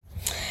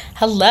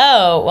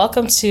Hello,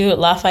 welcome to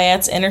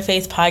Lafayette's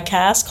Interfaith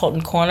Podcast,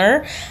 Colton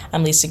Corner.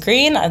 I'm Lisa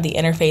Green, I'm the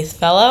Interfaith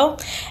Fellow,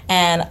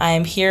 and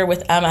I'm here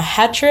with Emma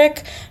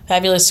Hetrick,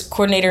 fabulous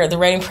coordinator of the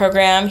writing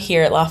program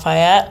here at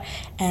Lafayette.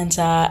 And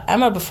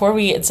Emma, before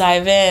we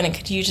dive in,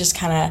 could you just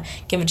kind of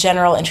give a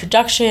general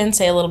introduction,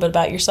 say a little bit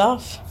about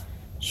yourself?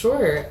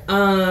 Sure.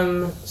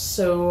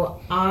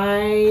 So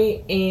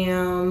I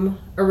am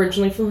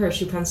originally from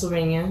Hershey,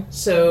 Pennsylvania,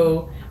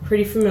 so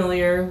pretty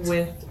familiar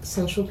with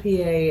Central PA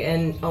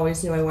and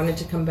always knew I wanted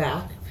to come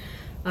back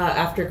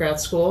after grad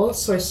school.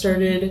 So I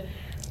started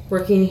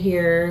working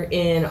here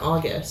in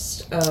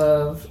August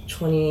of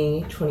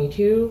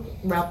 2022,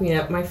 wrapping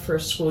up my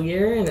first school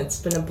year, and it's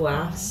been a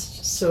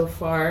blast so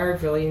far.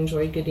 I've really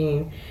enjoyed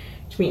getting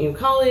to meet new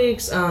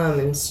colleagues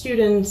and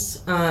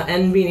students,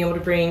 and being able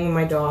to bring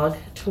my dog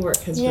to work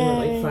has been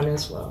really fun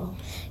as well.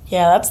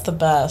 Yeah, that's the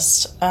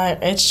best.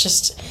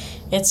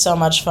 It's so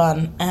much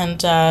fun, and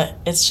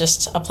it's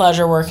just a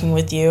pleasure working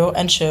with you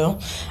and Shu.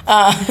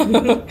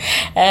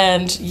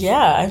 And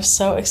yeah, I'm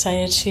so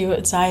excited to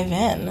dive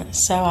in.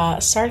 So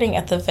starting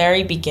at the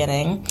very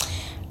beginning,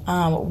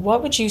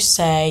 what would you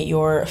say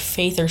your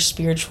faith or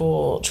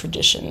spiritual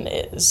tradition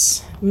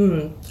is?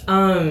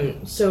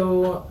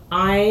 So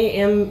I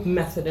am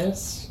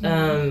Methodist,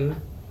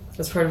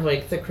 as part of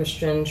like the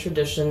Christian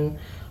tradition,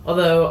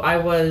 although I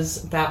was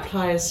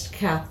baptized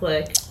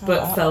Catholic,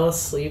 but fell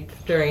asleep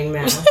during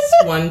Mass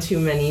one too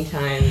many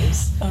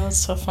times. Oh, that's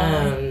so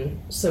funny.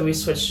 So we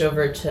switched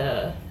over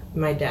to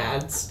my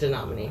dad's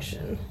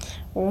denomination.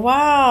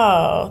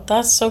 Wow,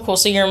 that's so cool.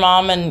 So your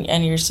mom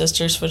and your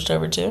sister switched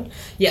over too?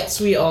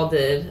 Yes, we all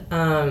did.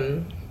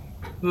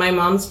 My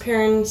mom's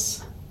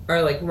parents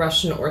are like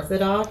Russian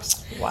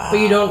Orthodox, but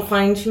you don't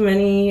find too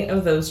many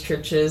of those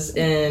churches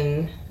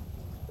in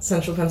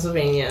central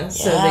Pennsylvania,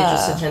 so they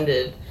just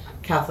attended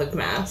Catholic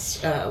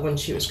Mass when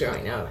she was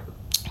growing up.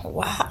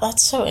 Wow,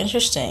 that's so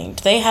interesting.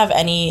 Do they have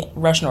any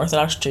Russian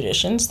Orthodox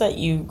traditions that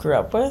you grew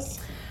up with?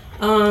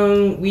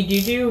 We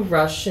do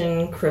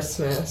Russian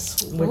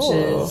Christmas, which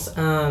is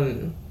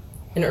in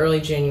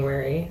early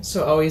January,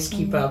 so always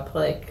keep up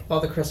like all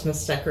the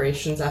Christmas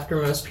decorations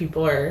after most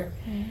people are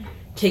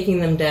taking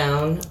them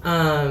down.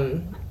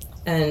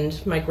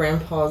 And my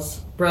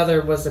grandpa's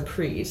brother was a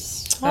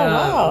priest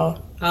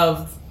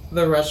of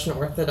the Russian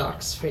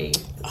Orthodox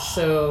faith.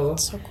 So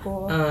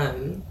cool.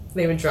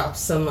 They would drop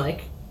some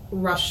like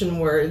Russian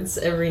words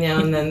every now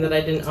and then that I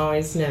didn't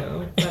always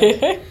know.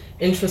 But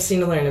interesting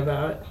to learn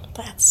about.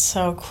 That's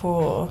so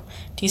cool.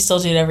 Do you still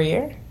do it every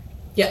year?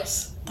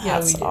 Yes.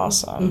 That's we do.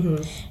 Awesome.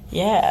 Mm-hmm.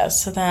 Yeah,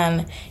 so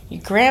then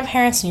your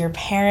grandparents and your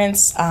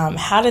parents,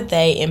 how did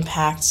they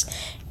impact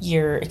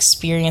your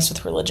experience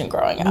with religion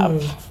growing up?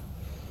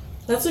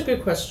 That's a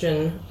good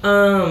question.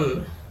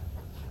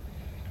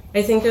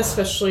 I think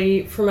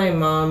especially for my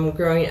mom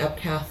growing up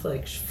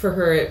Catholic, for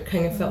her it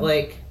kind of felt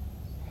like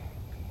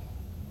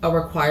a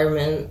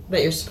requirement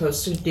that you're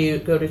supposed to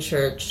go to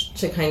church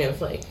to kind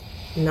of like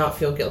not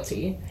feel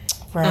guilty.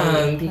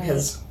 Right.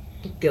 Because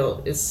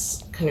guilt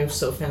is kind of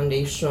so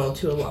foundational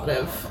to a lot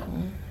of,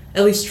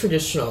 at least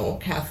traditional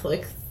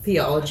Catholic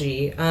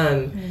theology.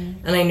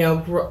 And I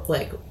know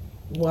like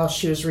while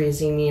she was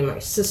raising me and my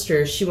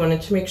sister, she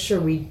wanted to make sure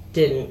we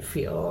didn't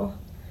feel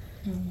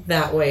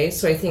that way.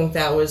 So I think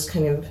that was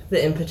kind of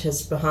the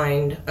impetus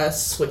behind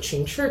us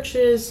switching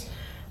churches,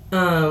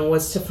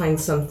 was to find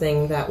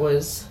something that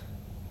was,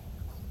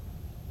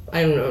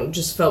 I don't know,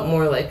 just felt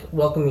more like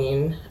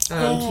welcoming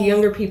to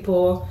younger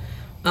people.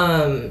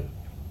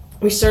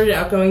 We started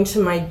out going to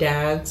my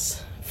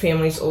dad's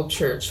family's old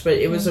church, but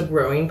it was a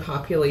growing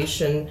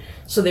population,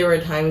 so there were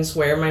times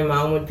where my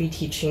mom would be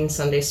teaching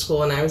Sunday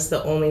school and I was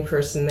the only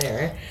person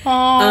there.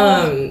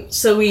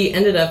 So we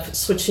ended up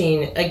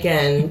switching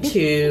again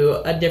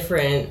to a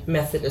different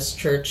Methodist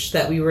church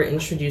that we were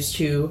introduced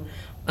to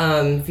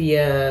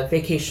via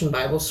Vacation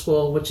Bible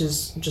School, which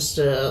is just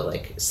a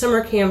like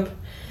summer camp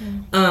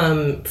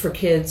for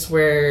kids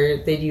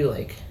where they do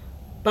like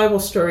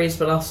Bible stories,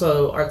 but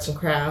also arts and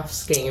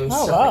crafts, games,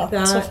 stuff like that.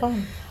 That's so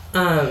fun.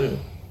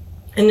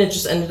 And it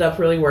just ended up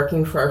really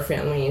working for our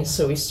family,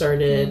 so we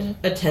started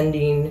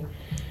attending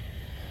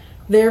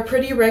there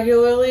pretty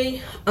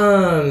regularly.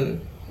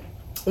 One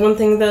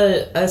thing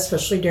that,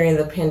 especially during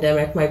the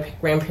pandemic, my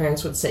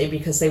grandparents would say,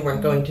 because they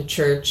weren't going to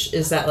church,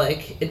 is that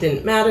like it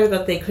didn't matter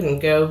that they couldn't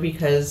go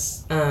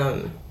because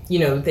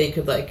they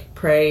could like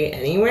pray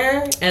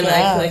anywhere, and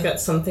I feel like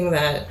that's something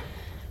that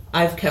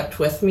I've kept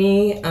with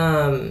me,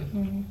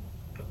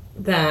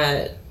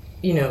 that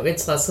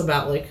it's less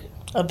about like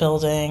a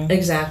building.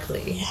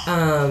 Exactly.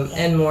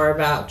 And more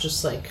about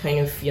just like kind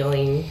of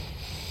feeling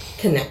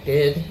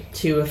connected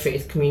to a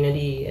faith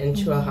community and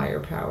to a higher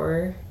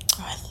power.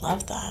 Oh, I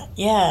love that.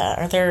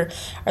 Yeah. Are there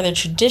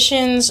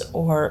traditions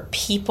or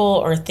people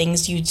or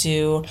things you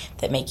do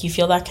that make you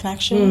feel that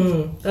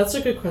connection? That's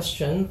a good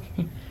question.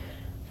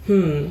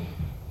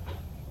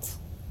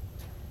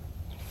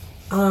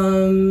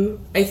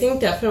 I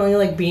think definitely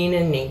like being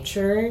in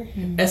nature,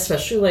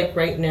 especially like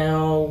right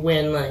now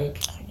when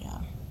like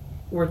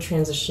we're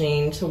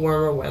transitioning to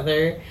warmer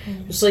weather,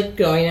 just like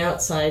going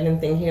outside and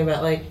thinking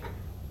about like,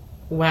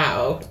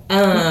 wow,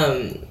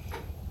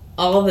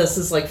 all of this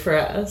is like for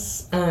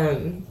us,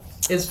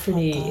 is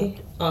pretty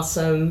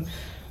awesome.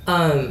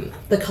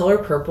 The Color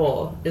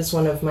Purple is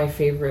one of my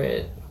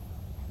favorite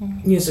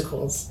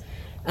musicals.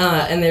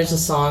 And there's a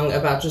song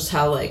about just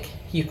how like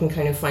you can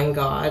kind of find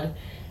God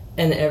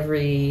in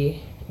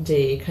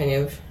everyday kind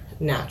of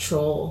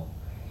natural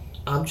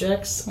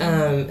objects.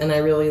 And I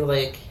really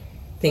like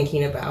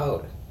thinking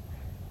about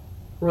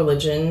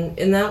religion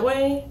in that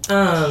way.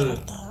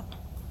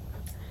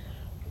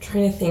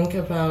 Trying to think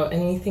about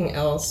anything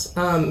else.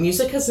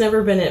 Music has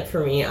never been it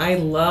for me. I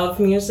love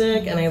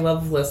music and I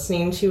love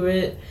listening to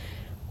it.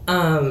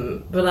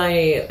 But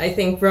I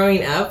think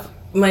growing up,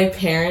 my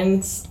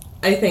parents,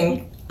 I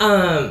think,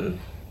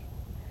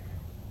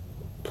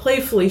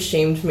 playfully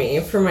shamed me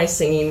for my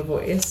singing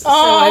voice. Aww.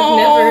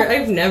 So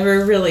I've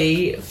never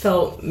really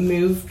felt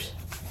moved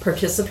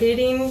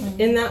participating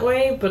in that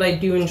way, but I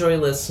do enjoy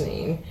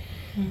listening.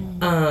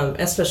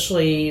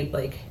 Especially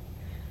like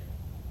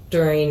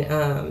during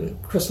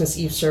Christmas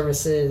Eve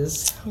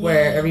services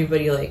where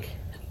everybody like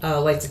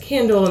lights a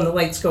candle and the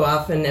lights go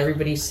off and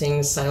everybody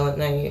sings Silent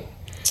Night.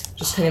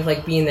 Just kind of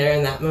like being there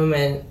in that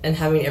moment and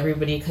having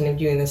everybody kind of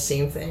doing the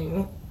same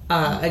thing.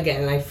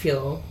 Again, I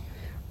feel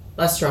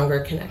a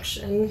stronger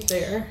connection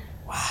there.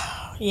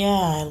 Wow. Yeah,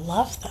 I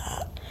love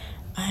that.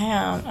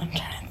 I'm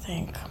trying to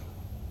think.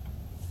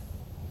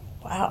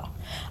 Wow.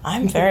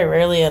 I'm very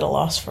rarely at a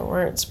loss for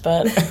words,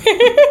 but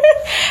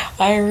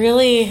I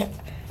wanted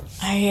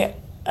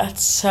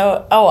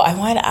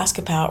to ask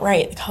about,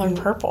 The Color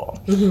Purple.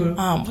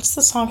 What's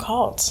the song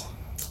called?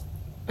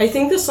 I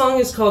think the song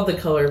is called The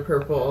Color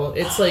Purple.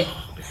 It's like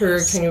her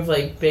kind of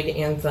like big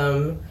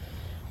anthem.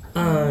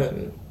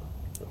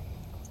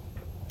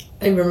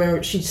 I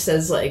remember she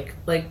says like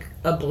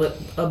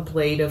a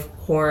blade of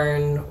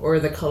corn or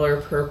the color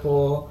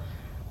purple,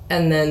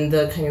 and then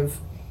the kind of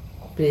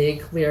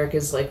big lyric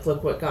is like,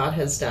 look what God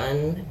has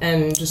done,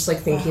 and just like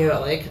thinking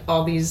about like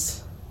all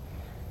these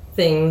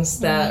things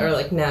that are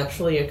like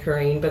naturally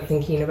occurring, but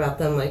thinking about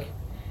them like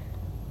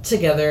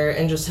together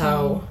and just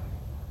how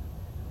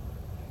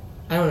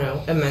I don't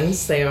know,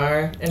 immense they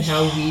are and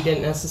how we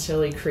didn't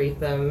necessarily create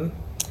them,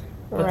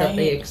 but that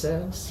they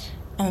exist.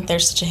 And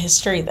there's such a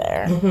history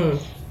there.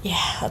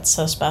 Yeah, that's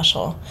so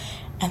special.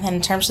 And then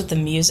in terms of the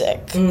music,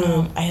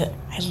 I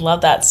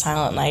love that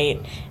Silent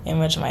Night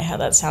image in my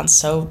head. That sounds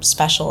so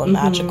special and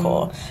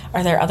magical.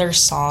 Are there other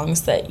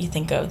songs that you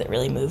think of that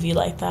really move you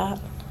like that?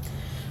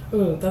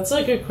 Ooh, that's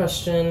a good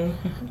question.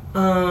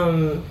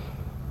 I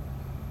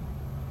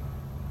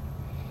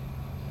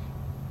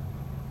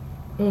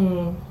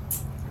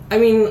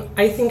mean,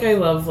 I think I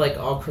love like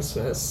all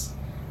Christmas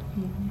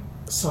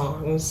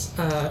songs.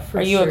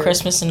 Are you a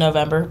Christmas in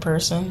November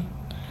person?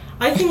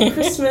 I think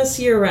Christmas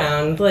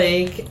year-round,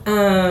 like,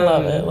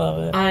 love it.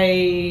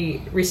 I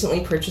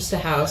recently purchased a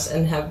house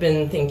and have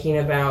been thinking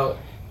about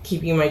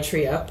keeping my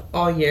tree up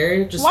all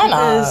year. Just Why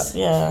because, not?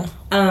 Yeah.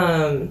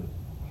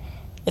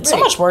 It's so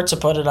much work to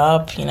put it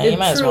up, you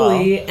might as well.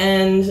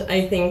 And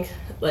I think,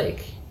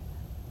 like,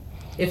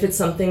 if it's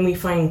something we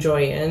find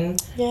joy in,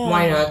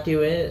 why not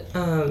do it?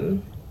 I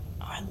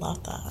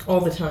love that.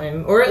 All the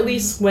time. Or at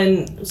least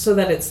so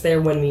that it's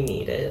there when we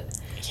need it.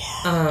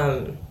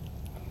 Yeah.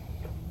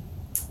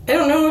 I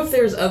don't know if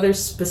there's other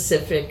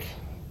specific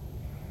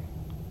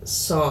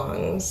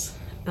songs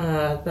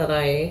that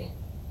I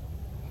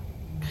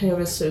kind of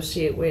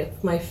associate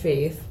with my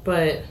faith,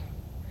 but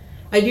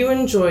I do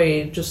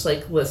enjoy just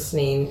like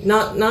listening.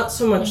 Not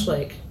so much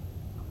like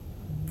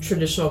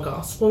traditional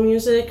gospel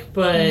music,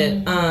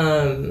 but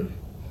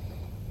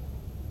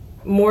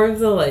more of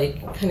the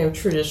like kind of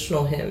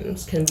traditional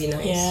hymns can be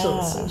nice to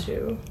listen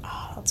to.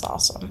 Oh, that's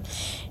awesome.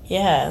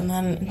 Yeah, and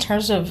then in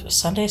terms of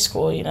Sunday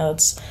school,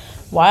 it's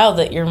wild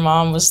that your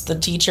mom was the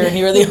teacher and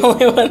you were the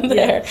only one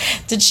there.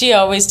 Did she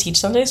always teach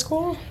Sunday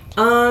school?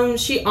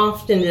 She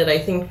often did, I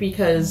think,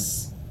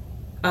 because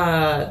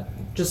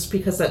just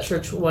because that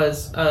church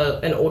was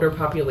an older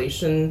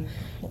population,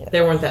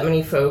 there weren't that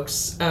many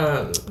folks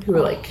who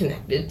were like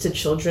connected to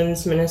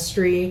children's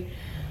ministry.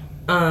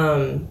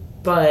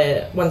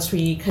 But once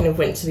we kind of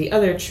went to the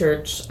other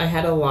church, I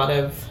had a lot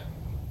of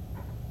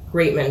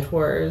great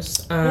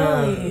mentors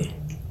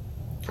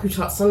who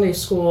taught Sunday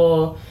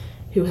school,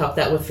 who helped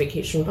out with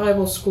Vacation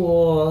Bible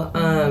School.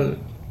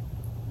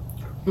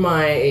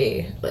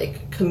 My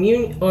like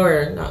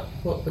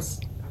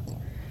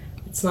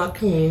it's not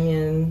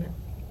communion,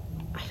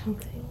 I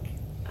don't think.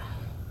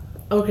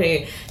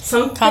 Okay,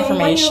 something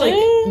confirmation.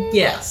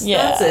 Yes,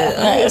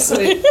 that's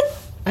it.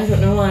 I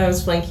don't know why I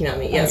was blanking on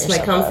me. Yes, my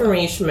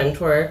confirmation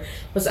mentor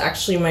was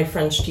actually my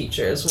French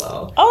teacher as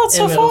well. Oh, that's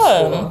so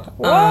fun! School.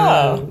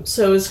 Wow.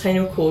 So it was kind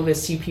of cool to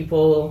see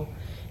people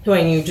who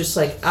I knew just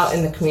like out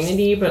in the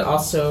community, but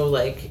also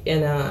like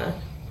in a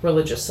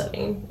religious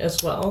setting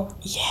as well.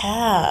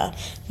 Yeah.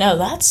 No,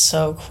 that's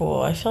so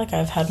cool. I feel like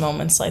I've had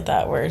moments like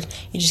that where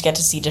you just get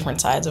to see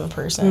different sides of a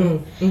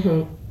person.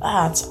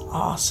 That's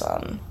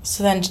awesome.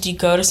 So then did you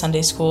go to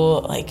Sunday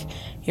school like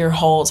your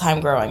whole time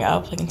growing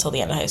up, like until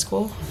the end of high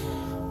school?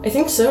 I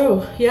think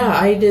so. Yeah,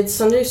 I did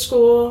Sunday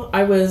school.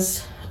 I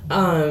was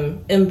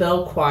in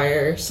bell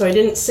choir, so I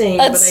didn't sing,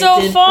 but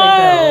I did play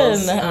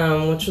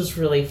bells, which was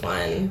really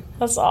fun.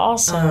 That's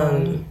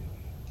awesome.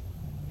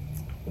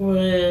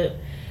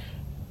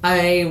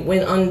 I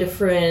went on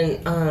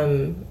different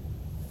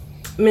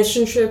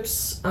mission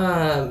trips,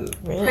 Really?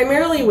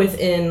 primarily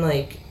within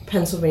like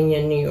Pennsylvania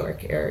and New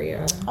York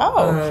area.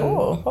 Oh,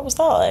 cool. What was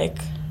that like?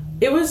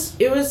 It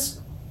was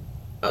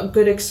a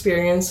good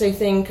experience, I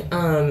think,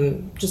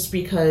 just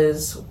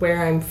because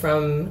where I'm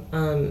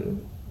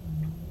from,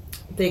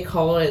 they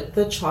call it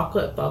the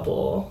chocolate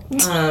bubble,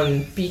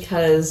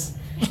 because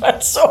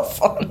That's so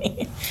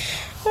funny.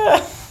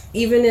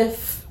 even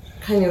if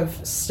kind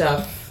of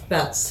stuff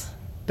that's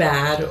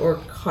bad or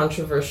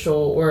controversial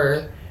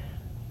or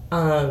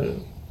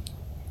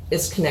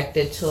is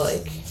connected to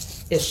like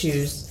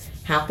issues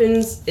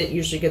happens, it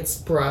usually gets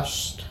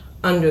brushed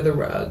under the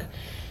rug.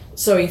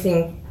 So I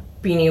think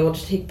being able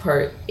to take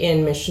part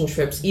in mission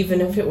trips,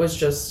 even if it was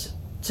just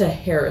to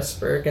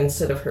Harrisburg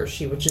instead of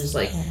Hershey, which is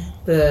like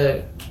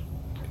the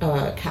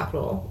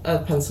capital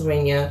of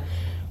Pennsylvania,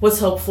 was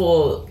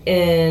helpful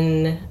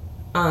in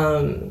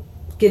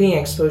getting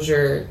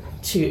exposure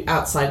to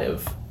outside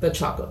of the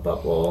chocolate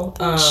bubble.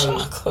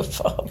 Chocolate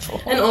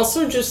bubble. And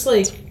also just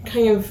like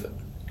kind of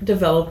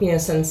developing a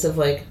sense of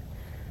like,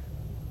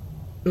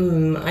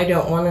 I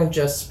don't want to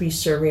just be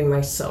serving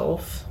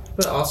myself,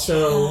 but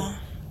also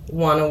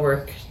want to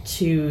work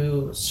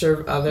to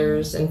serve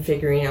others and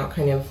figuring out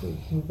kind of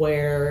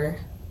where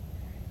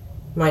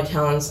my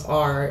talents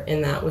are,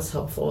 and that was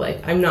helpful.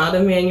 Like, I'm not a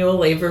manual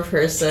labor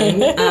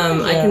person.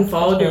 I can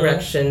follow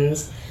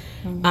directions.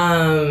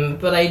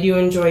 But I do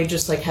enjoy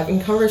just like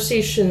having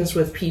conversations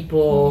with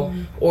people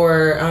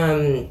or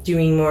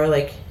doing more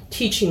like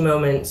teaching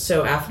moments.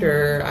 So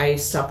after I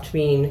stopped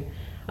being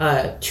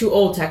too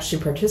old to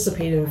actually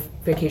participate in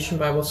Vacation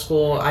Bible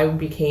School, I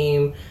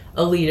became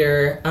a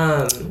leader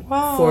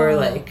for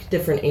like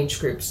different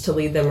age groups to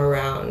lead them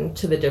around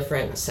to the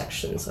different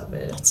sections of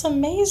it. That's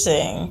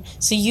amazing.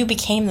 So you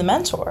became the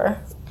mentor.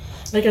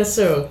 I guess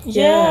so.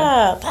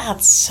 Yeah,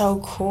 that's so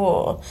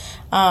cool.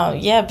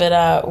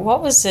 But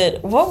what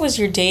was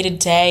your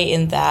day-to-day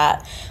in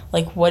that?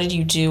 Like, what did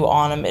you do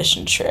on a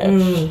mission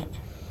trip?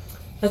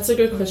 That's a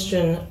good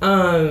question.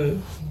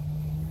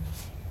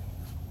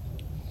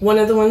 One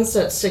of the ones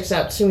that sticks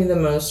out to me the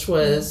most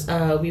was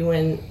we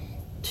went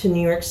to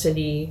New York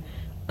City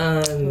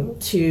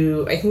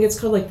to, I think it's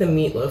called like the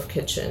Meatloaf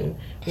Kitchen,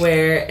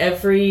 where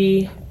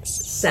every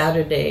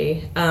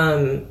Saturday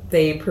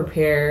they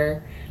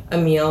prepare a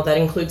meal that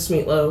includes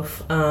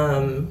meatloaf,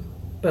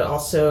 but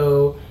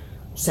also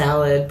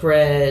salad,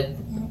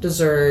 bread,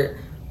 dessert,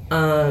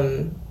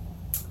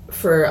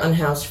 for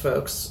unhoused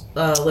folks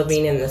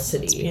living in the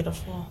city. It's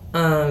beautiful.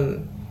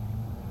 And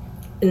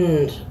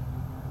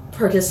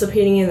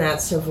participating in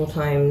that several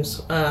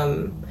times.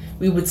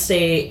 We would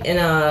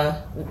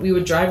we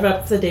would drive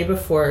up the day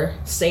before,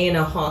 stay in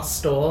a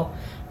hostel,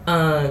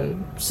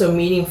 so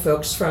meeting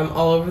folks from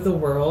all over the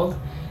world,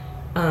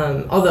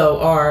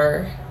 although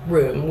our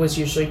room was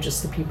usually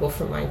just the people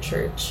from my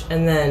church,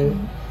 and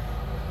then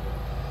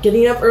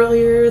getting up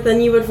earlier than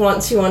you would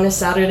want to on a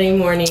Saturday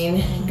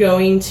morning,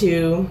 going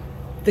to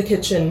the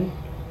kitchen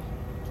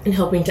and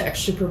helping to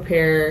actually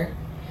prepare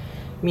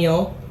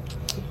meal.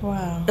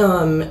 Wow.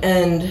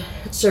 And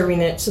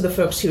serving it to the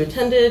folks who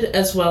attended,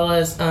 as well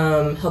as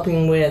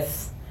helping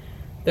with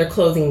their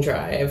clothing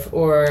drive,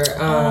 or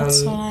that's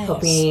so nice.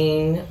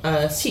 helping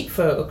seat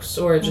folks,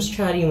 or just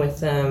chatting with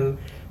them,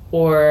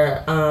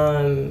 or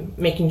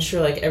making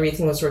sure like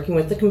everything was working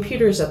with the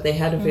computers that they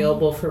had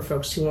available for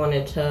folks who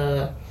wanted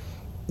to,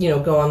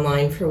 go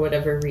online for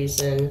whatever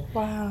reason.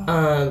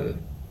 Wow.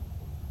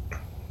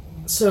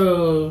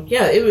 So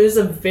yeah, it was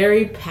a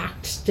very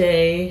packed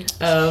day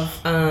of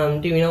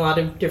doing a lot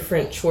of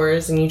different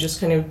chores, and you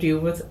just kind of do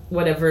with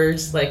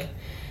whatever's like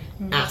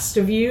asked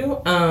of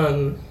you.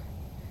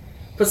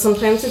 But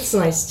sometimes it's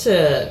nice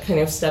to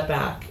kind of step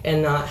back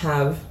and not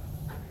have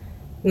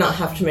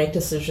to make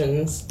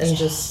decisions and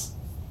just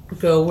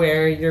go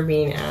where you're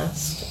being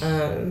asked,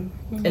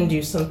 and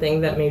do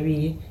something that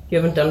maybe you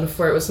haven't done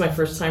before. It was my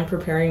first time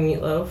preparing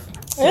meatloaf.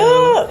 So,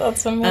 yeah,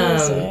 that's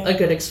amazing. A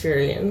good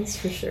experience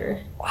for sure.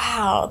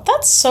 Wow,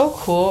 that's so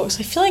cool. Because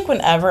I feel like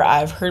whenever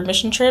I've heard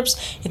mission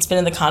trips, it's been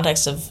in the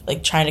context of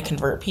like trying to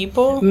convert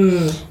people.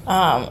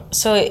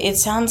 So it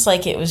sounds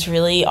like it was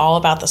really all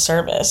about the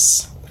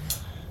service.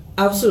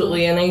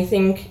 Absolutely, and I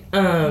think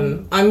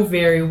I'm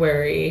very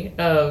wary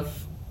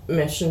of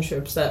mission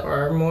trips that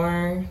are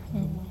more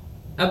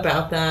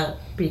about that,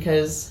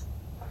 because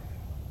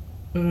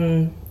I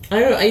don't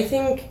know, I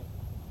think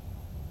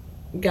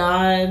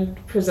God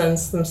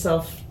presents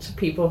himself to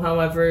people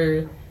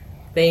however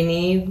they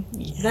need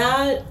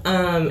that,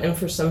 and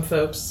for some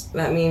folks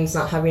that means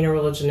not having a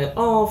religion at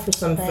all. For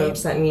some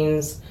folks that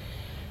means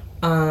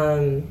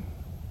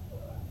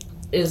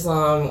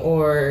Islam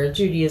or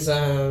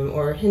Judaism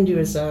or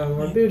Hinduism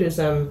or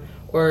Buddhism,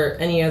 or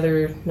any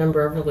other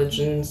number of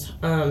religions.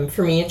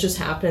 For me, it just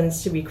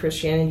happens to be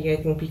Christianity, I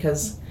think,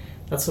 because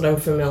that's what I'm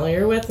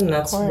familiar with and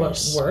that's what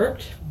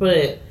worked.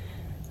 But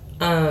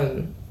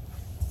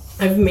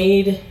I've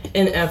made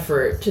an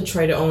effort to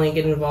try to only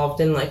get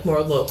involved in like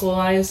more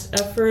localized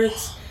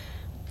efforts,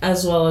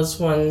 as well as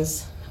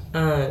ones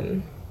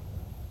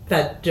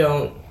that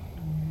don't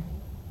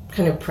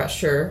kind of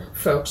pressure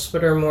folks,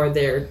 but are more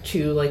there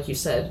to, like you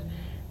said,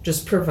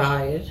 just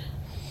provide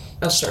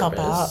a service. Help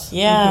out.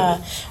 Yeah.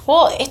 Mm-hmm.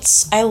 Well,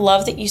 I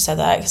love that you said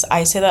that, because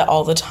I say that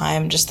all the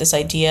time, just this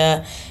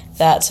idea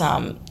that,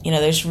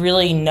 there's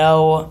really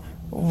no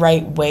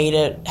right way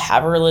to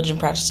have a religion,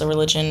 practice a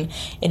religion.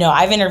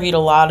 I've interviewed a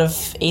lot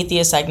of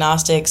atheists,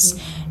 agnostics,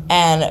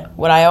 and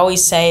what I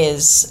always say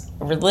is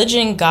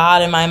religion,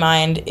 God, in my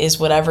mind, is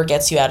whatever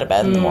gets you out of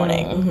bed in the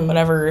morning,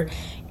 whatever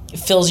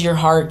fills your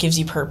heart, gives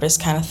you purpose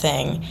kind of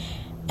thing.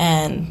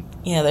 And,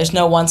 there's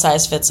no one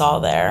size fits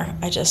all there.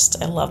 I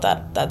love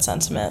that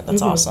sentiment.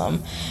 That's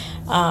awesome.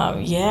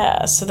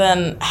 So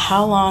then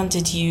how long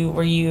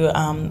were you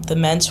the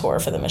mentor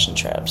for the mission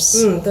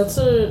trips? That's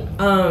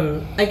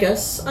I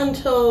guess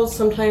until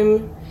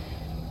sometime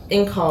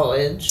in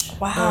college.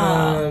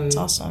 Wow. That's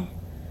awesome.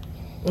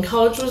 And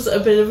college was a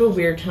bit of a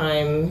weird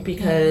time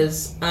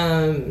because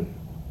a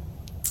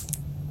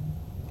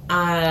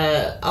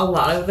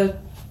lot of the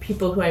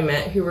people who I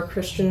met who were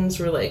Christians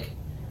were like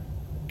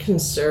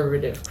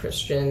conservative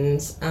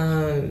Christians.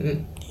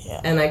 And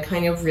I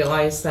kind of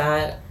realized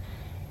that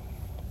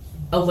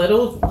a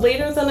little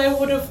later than I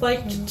would have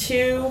liked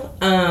to,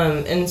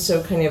 and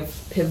so kind of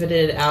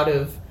pivoted out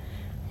of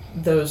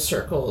those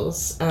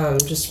circles,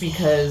 just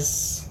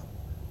because,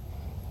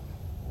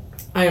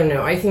 I don't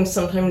know, I think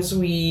sometimes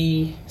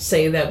we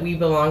say that we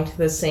belong to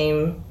the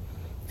same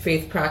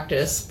faith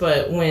practice,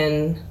 but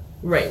when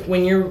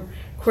your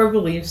core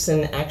beliefs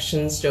and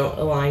actions don't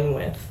align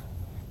with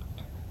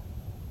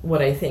what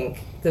I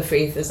think the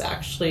faith is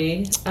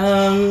actually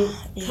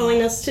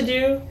telling us to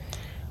do,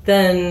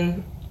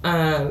 then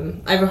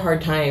I have a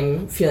hard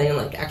time feeling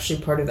like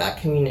actually part of that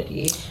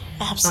community.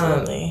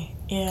 Absolutely.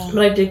 But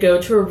I did go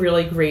to a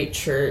really great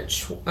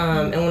church,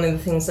 and one of the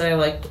things that I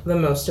liked the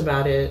most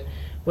about it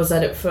was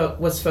that it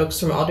was folks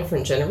from all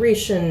different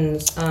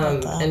generations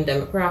and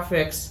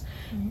demographics,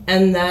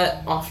 and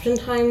that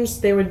oftentimes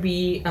there would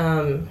be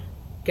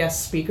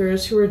guest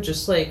speakers who were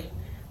just like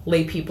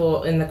lay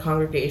people in the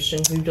congregation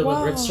who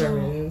delivered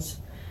sermons.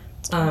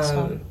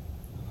 Awesome.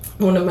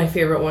 One of my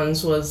favorite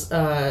ones was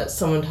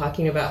someone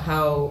talking about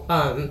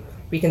how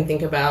we can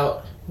think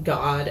about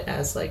God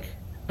as like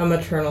a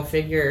maternal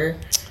figure.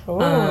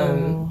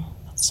 Oh,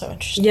 that's so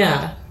interesting.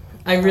 Yeah,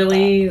 I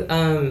really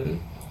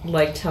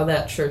liked how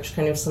that church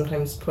kind of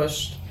sometimes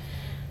pushed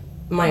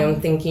my own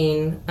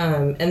thinking.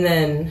 And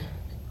then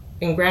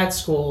in grad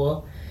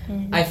school,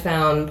 I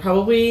found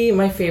probably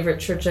my favorite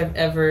church I've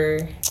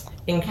ever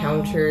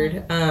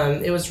encountered.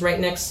 It was right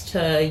next to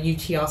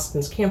UT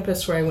Austin's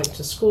campus where I went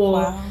to school.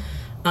 Wow.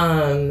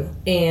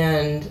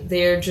 And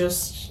they're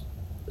just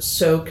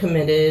so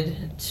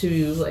committed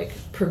to like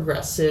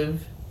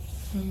progressive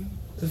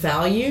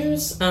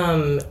values,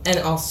 and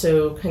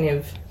also kind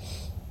of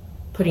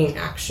putting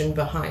action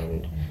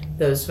behind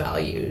those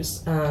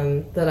values,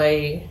 that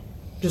I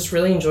just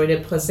really enjoyed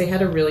it. Plus they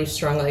had a really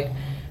strong like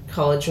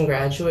college and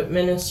graduate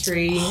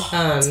ministry,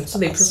 so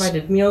they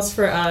provided meals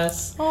for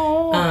us,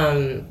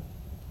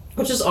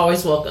 which is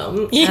always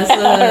welcome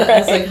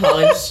as a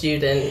college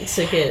student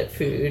to get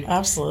food.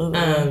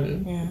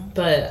 Absolutely.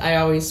 But I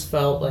always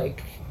felt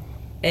like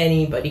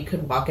anybody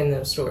could walk in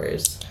those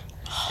doors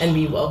and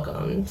be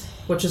welcomed,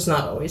 which is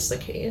not always the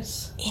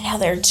case.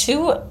 There are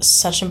two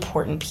such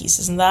important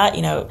pieces in that.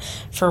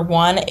 For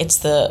one, it's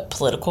the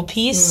political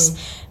piece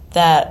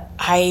that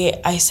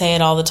I say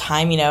it all the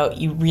time.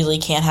 You really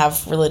can't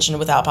have religion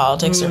without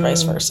politics or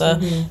vice versa.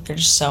 They're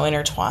just so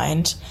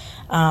intertwined.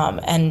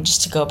 And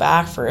just to go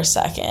back for a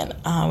second,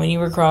 when you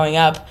were growing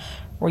up,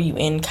 were you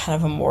in kind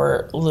of a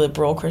more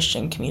liberal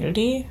Christian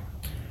community?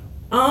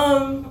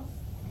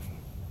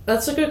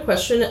 That's a good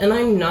question, and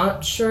I'm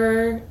not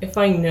sure if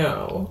I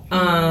know.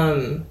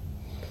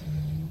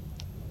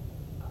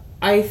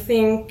 I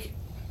think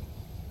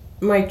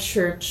my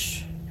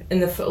church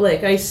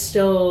I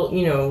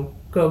still,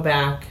 go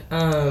back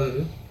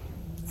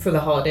for the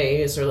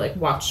holidays or like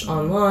watch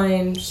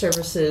online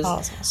services.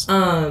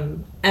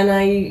 Awesome. And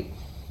I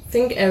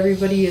think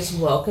everybody is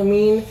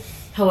welcoming.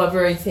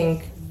 However, I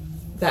think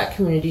that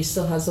community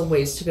still has a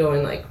ways to go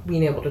in like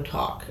being able to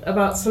talk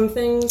about some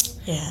things.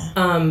 Yeah.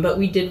 But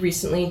we did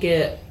recently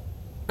get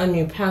a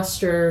new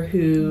pastor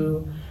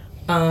who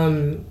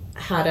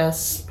had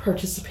us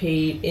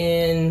participate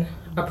in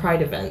a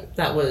Pride event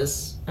that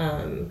was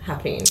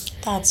happening.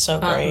 That's so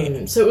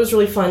great. So it was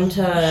really fun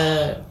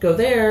to go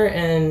there,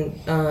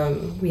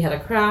 and we had a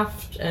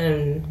craft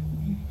and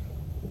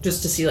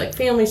just to see like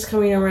families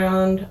coming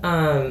around.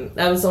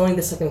 That was only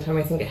the second time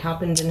I think it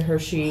happened in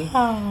Hershey.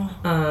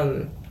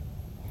 Oh.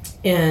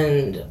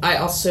 And I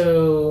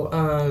also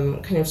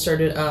kind of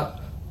started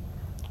up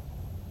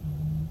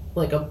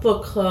like a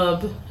book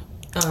club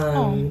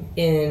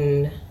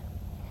in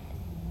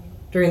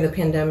during the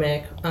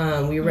pandemic.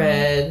 We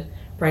read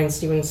Brian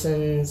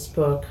Stevenson's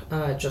book,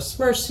 Just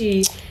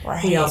Mercy.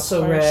 Right, we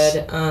also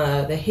read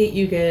The Hate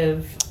You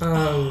Give.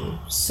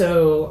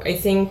 So I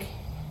think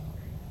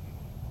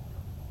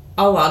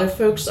a lot of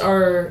folks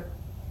are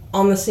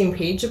on the same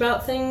page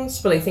about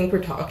things, but I think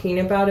we're talking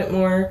about it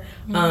more.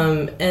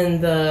 And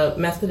the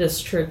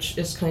Methodist Church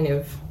is kind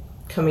of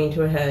coming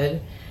to a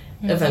head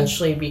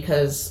eventually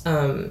because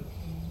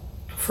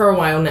for a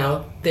while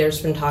now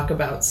there's been talk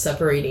about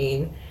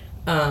separating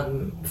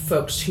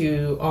folks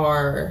who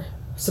are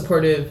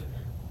supportive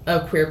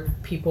of queer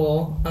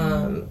people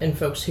and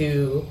folks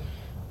who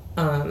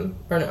are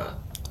not.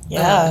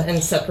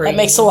 And separating.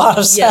 That makes a lot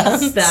of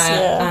sense.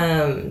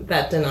 Yes,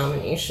 that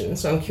denomination.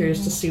 So I'm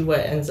curious to see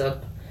what ends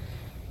up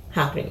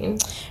happening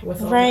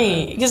with all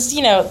right, because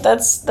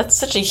that's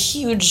such a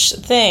huge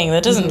thing.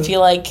 That doesn't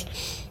feel like,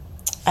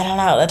 I don't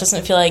know, that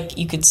doesn't feel like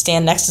you could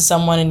stand next to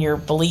someone in your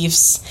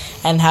beliefs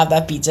and have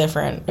that be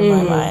different in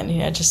my mind.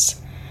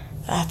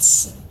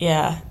 That's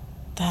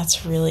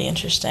really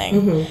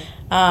interesting.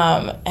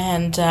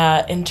 And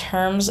in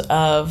terms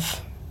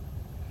of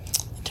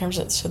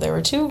so there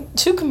were two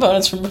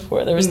components from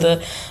before. There was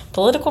the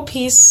political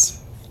piece,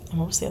 and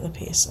what was the other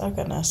piece? Oh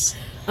goodness.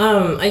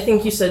 I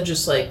think you said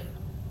just like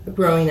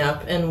growing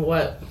up and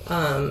what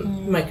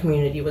my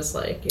community was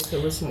like, if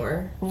it was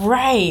more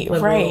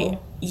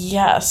liberal.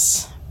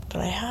 Yes, but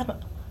I had a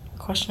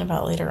question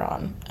about later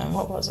on, and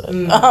what was it?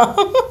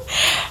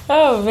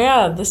 Oh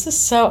man, this is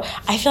so,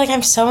 I feel like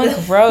I'm so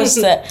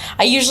engrossed that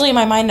I usually in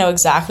my mind know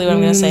exactly what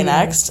I'm going to say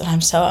next, and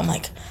I'm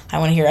like, I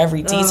want to hear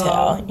every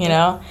detail,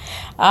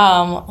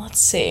 let's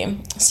see.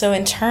 So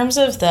in terms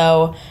of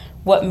though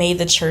what made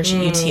the church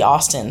at UT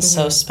Austin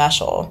so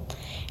special,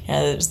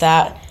 it was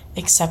that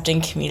accepting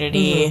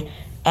community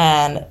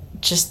and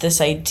just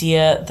this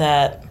idea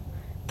that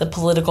the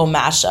political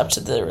matched up to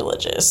the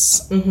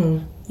religious.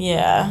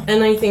 Yeah.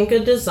 And I think a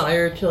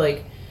desire to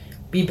like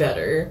be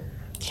better.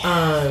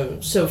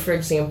 So for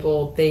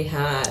example, they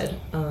had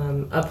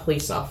a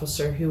police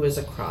officer who was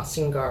a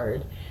crossing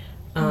guard.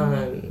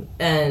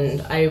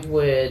 And I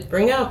would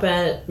bring up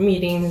at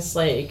meetings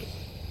like,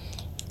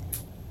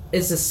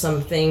 is this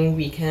something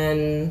we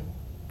can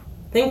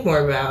think more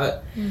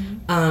about?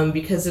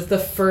 Because if the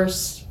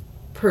first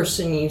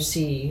person you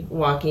see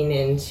walking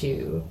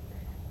into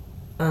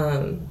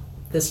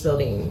this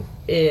building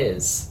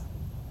is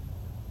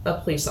a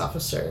police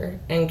officer,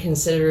 and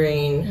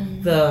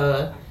considering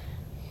the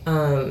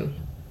kind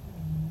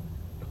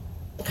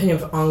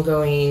of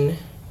ongoing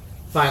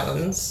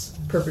violence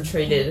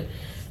perpetrated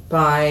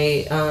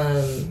by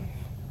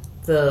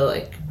the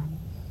like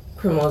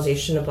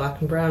criminalization of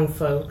Black and brown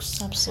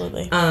folks,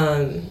 absolutely.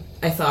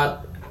 I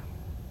thought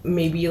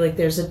maybe like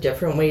there's a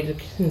different way to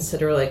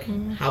consider like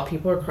how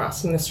people are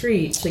crossing the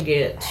street to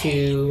get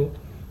to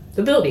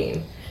the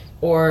building,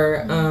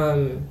 or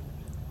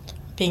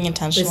being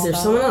intentional. Is there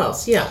someone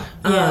else? But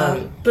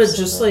absolutely.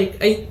 Just like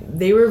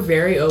they were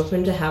very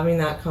open to having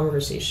that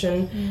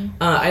conversation.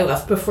 I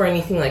left before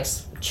anything like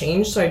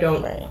changed, so I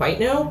don't quite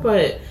know,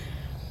 but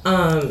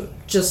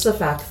just the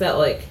fact that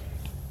like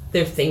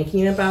they're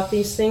thinking about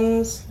these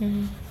things,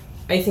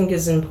 I think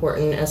is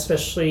important,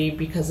 especially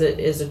because it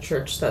is a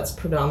church that's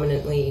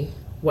predominantly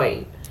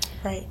white.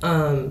 Right.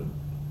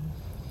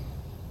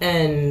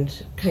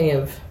 And kind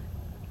of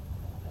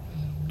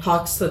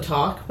talks the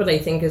talk, but I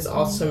think is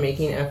also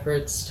making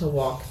efforts to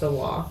walk the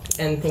walk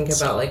and think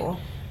about like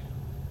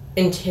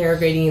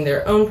interrogating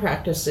their own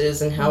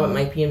practices and how it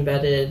might be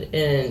embedded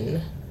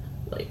in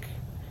like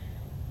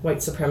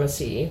white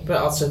supremacy, but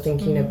also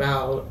thinking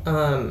about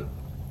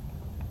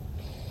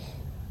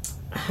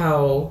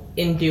how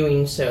in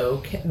doing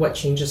so what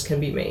changes can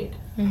be made.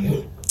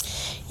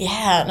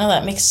 Yeah, no,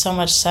 that makes so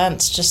much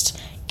sense, just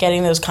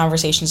getting those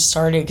conversations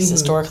started, because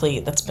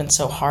historically that's been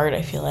so hard,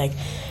 I feel like.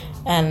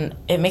 And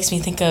it makes me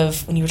think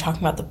of when you were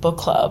talking about the book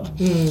club.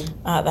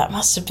 That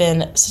must have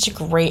been such a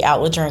great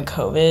outlet during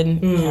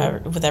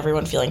COVID, with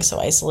everyone feeling so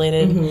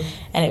isolated.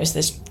 And it was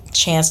this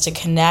chance to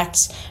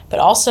connect, but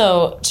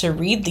also to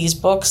read these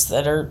books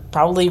that are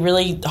probably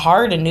really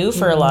hard and new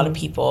for a lot of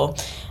people.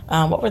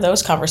 What were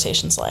those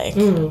conversations like?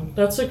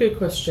 That's a good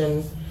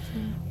question.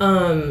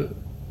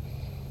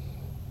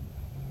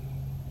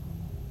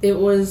 It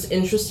was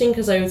interesting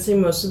because I would say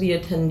most of the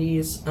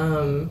attendees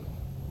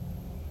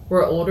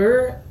were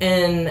older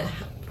and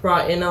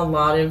brought in a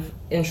lot of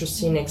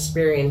interesting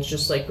experience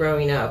just like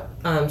growing up.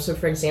 So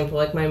for example,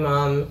 like my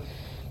mom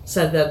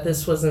said that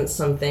this wasn't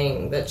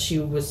something that she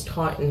was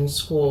taught in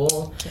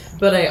school,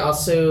 but I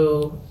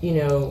also,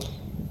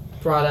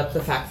 brought up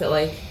the fact that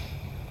like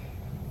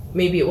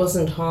maybe it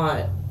wasn't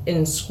taught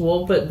in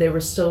school, but there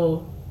were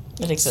still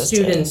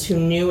students who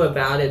knew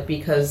about it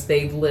because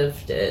they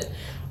lived it.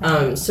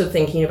 So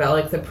thinking about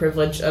like the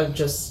privilege of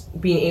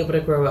just being able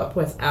to grow up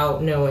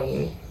without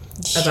knowing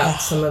about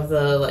some of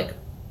the like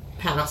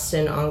past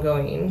and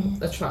ongoing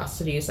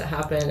atrocities that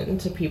happen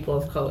to people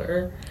of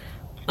color.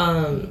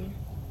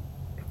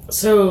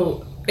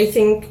 So I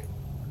think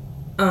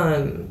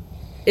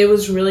it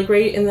was really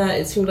great in that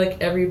it seemed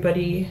like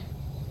everybody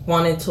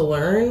wanted to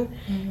learn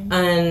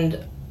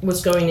and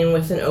was going in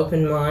with an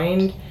open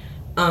mind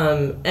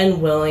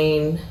and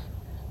willing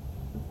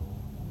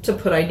to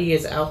put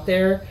ideas out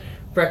there,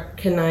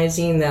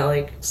 recognizing that,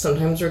 like,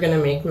 sometimes we're going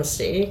to make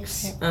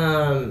mistakes,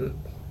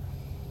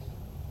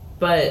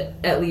 but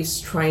at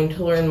least trying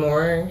to learn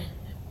more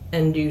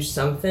and do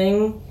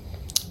something.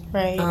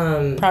 Right.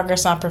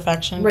 Progress, not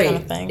perfection, kind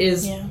of thing.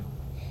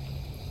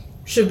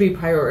 Should be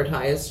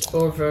prioritized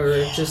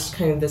over just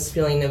kind of this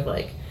feeling of,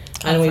 like,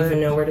 I don't even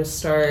know where to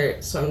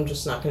start, so I'm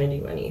just not going to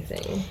do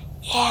anything.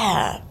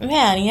 Yeah,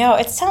 man,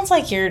 it sounds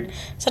like you're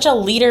such a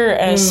leader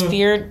and a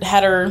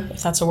spearheader,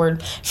 if that's a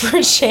word,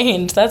 for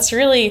change. That's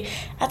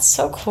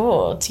so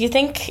cool. Do you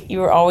think you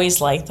were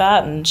always like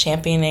that and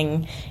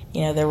championing,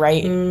 the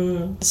right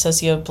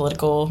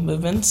socio-political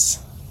movements?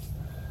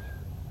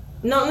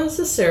 Not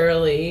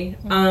necessarily.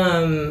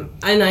 And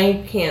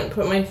I can't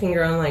put my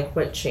finger on, like,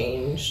 what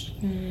changed.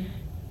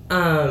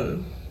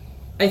 I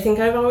think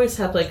I've always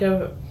had, like,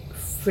 a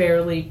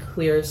fairly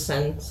clear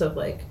sense of,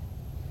 like,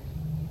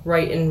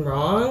 right and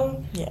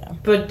wrong,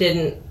 but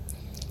didn't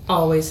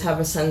always have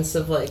a sense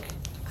of, like,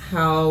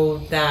 how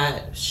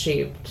that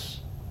shaped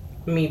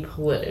me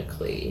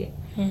politically.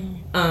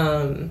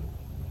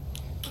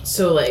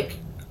 So, like,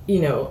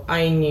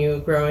 I knew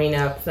growing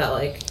up that,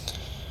 like,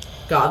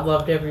 God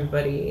loved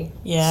everybody.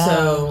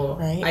 So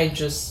I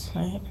just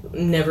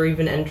never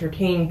even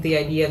entertained the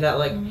idea that,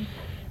 like,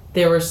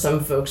 there were some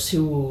folks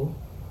who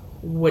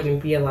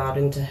wouldn't be allowed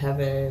into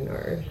heaven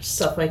or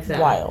stuff like that.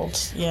 Wild,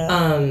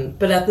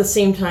 but at the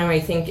same time,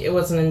 I think it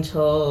wasn't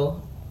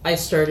until I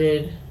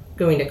started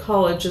going to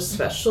college,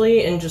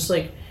 especially, and just,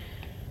 like,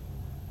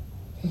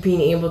 being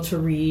able to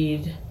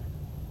read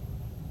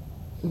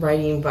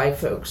writing by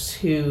folks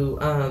who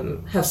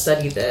have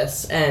studied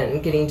this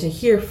and getting to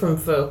hear from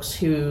folks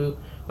who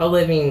are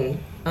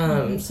living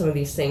some of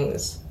these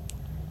things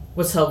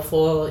was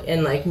helpful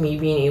in, like, me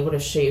being able to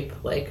shape,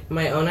 like,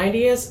 my own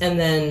ideas and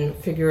then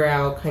figure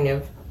out kind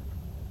of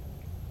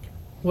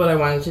what I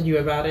wanted to do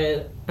about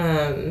it,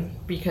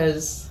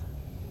 because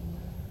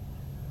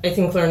I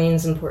think learning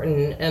is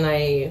important, and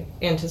I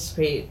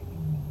anticipate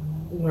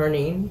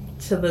learning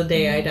to the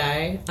day I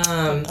die,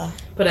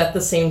 but at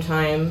the same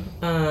time,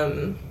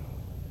 I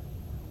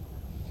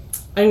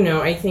don't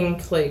know, I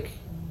think, like,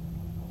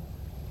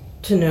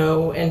 to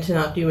know and to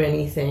not do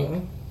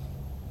anything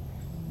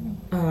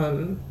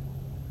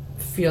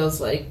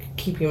feels like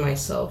keeping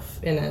myself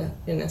in a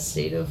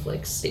state of,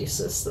 like,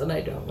 stasis that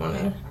I don't want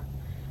to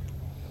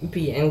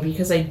be in,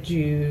 because I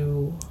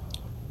do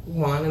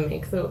want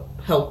to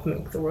help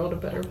make the world a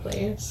better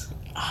place.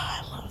 Oh,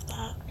 I love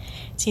that.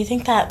 Do you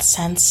think that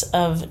sense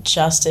of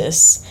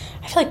justice,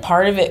 I feel like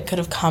part of it could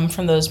have come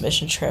from those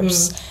mission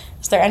trips.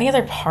 Is there any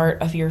other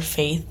part of your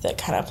faith that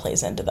kind of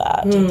plays into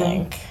that, do you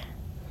think?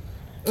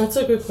 That's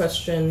a good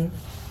question.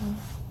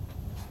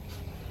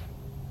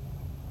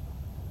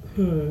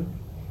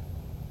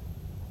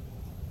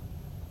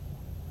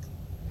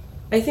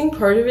 I think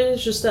part of it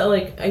is just that,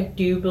 like, I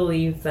do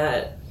believe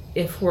that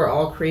if we're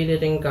all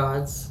created in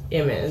God's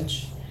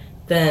image,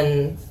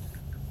 then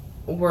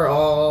we're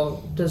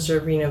all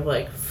deserving of,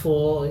 like,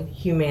 full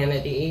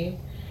humanity.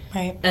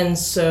 Right. And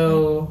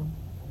so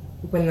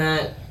when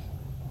that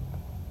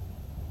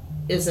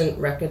isn't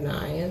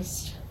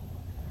recognized,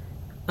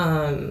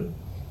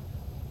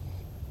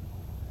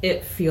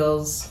 it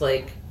feels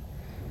like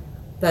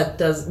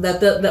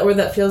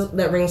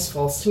that rings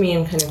false to me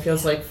and kind of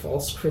feels like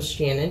false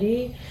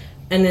Christianity.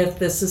 And if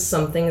this is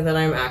something that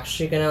I'm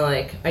actually gonna,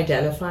 like,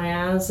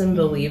 identify as and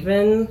believe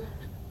in,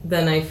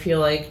 then I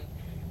feel like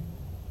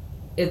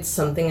it's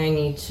something I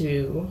need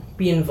to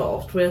be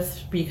involved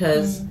with,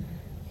 because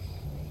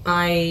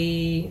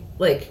I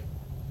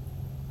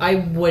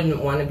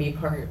wouldn't want to be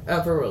part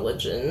of a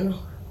religion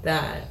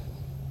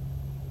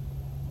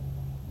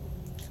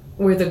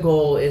where the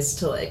goal is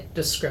to, like,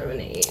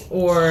 discriminate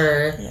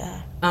or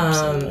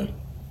to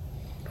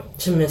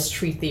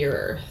mistreat the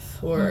earth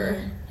or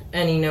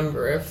any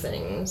number of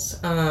things.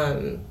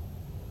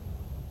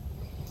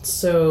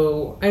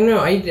 So I don't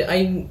know.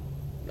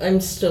 I'm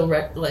still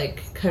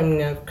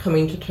kind of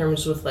coming to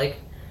terms with, like,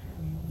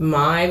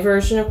 my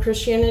version of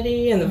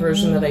Christianity and the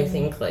version that I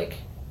think, like,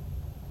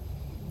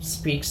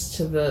 speaks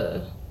to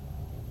the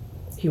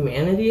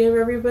humanity of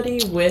everybody,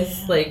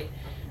 with like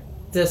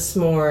this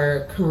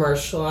more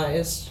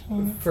commercialized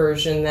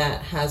version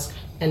that has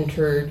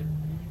entered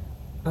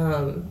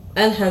and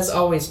has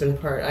always been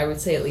part, I would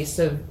say, at least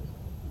of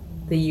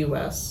the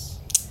U.S.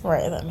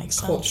 Right, that makes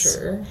sense.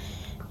 Culture.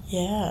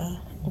 Yeah.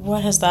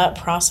 What has that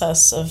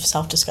process of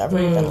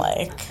self-discovery been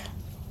like?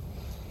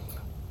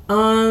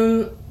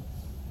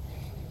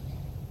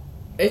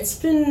 It's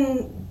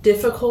been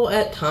difficult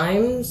at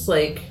times.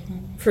 Like,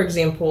 for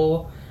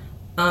example,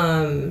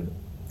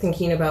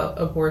 thinking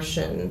about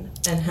abortion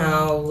and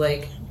how,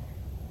 like,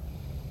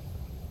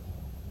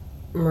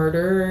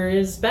 murder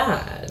is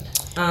bad.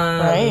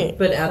 Right.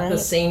 But at the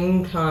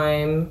same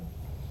time,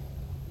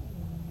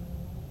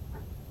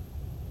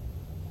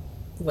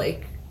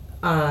 like,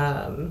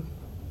 kind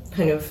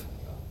of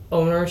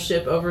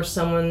ownership over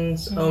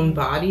someone's own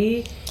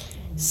body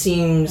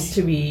seems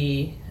to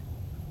be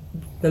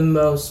the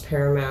most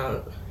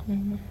paramount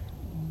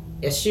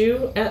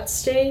issue at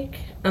stake.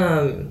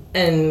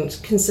 And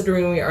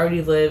considering we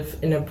already live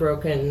in a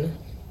broken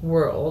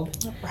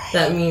world,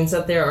 that means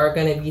that there are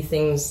going to be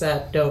things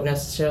that don't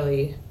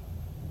necessarily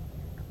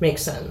make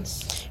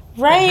sense.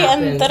 Right,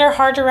 and that are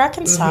hard to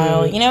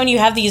reconcile. You know, when you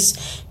have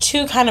these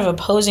two kind of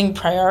opposing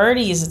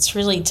priorities, it's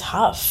really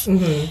tough.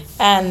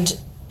 And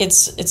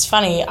it's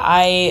funny.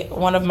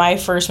 One of my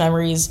first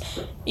memories,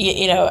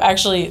 you know,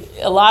 actually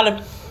a lot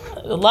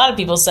of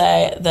people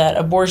say that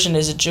abortion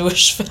is a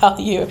Jewish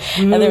value,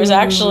 and there was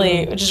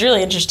actually, which is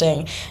really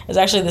interesting, there's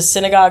actually the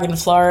synagogue in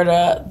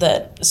Florida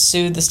that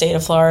sued the state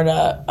of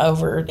Florida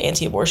over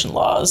anti-abortion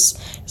laws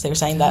because they were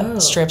saying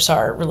that strips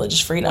are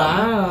religious freedom.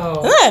 Wow.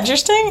 Isn't that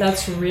interesting?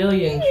 That's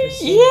really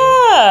interesting.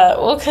 Yeah,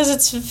 well,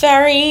 because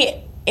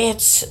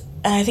and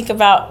I think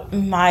about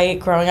my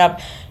growing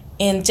up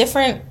in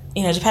different,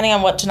 you know, depending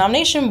on what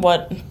denomination,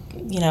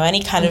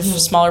 any kind of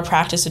smaller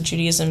practice of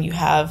Judaism you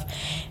have,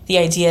 the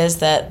idea is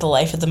that the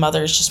life of the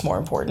mother is just more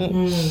important.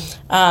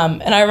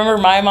 And I remember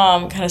my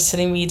mom kind of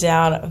sitting me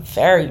down,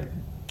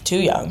 too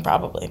young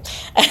probably,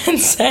 and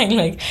saying,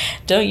 like,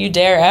 don't you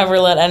dare ever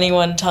let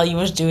anyone tell you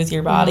what to do with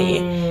your body.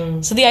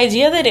 So the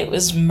idea that it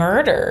was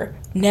murder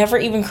never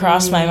even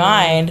crossed my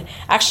mind,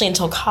 actually,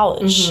 until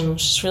college,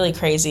 which is really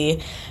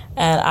crazy.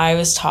 And I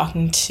was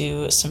talking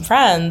to some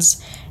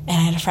friends, and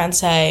I had a friend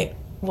say,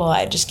 well,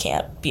 I just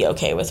can't be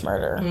okay with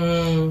murder.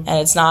 And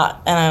it's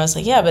not, and I was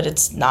like, yeah, but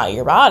it's not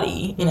your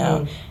body, you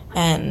know?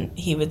 And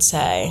he would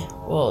say,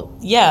 well,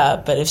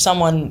 yeah, but if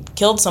someone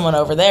killed someone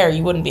over there,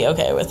 you wouldn't be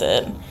okay with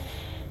it.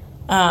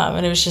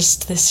 And it was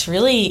just this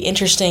really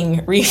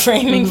interesting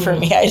reframing for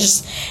me.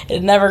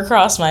 It never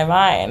crossed my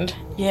mind.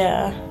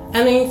 Yeah.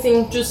 And I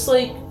think just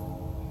like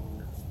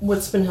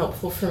what's been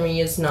helpful for me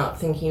is not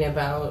thinking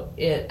about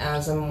it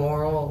as a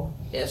moral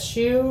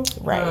issue.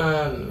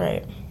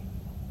 Right.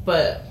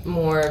 But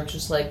more of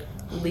just like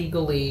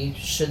legally,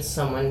 should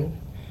someone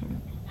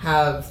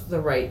have the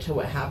right to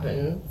what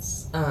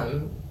happens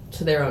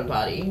to their own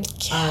body?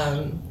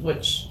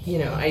 Which, you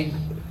know, I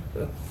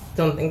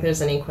don't think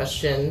there's any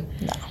question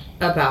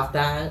about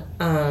that.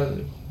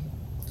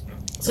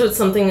 So it's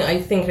something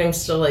I think I'm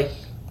still like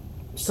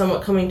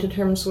somewhat coming to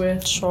terms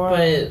with. Sure.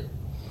 But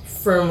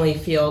firmly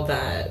feel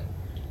that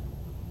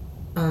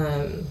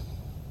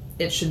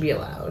it should be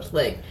allowed.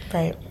 Like,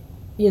 right.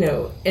 You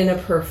know, in a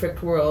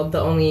perfect world,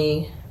 the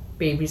only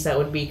babies that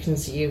would be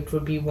conceived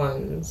would be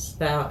ones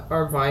that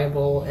are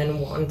viable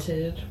and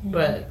wanted,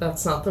 but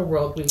that's not the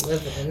world we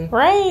live in.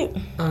 Right.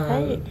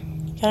 Right.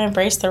 You gotta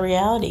embrace the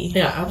reality.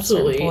 Yeah,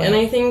 absolutely. And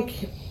I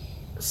think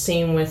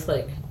same with,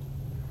 like,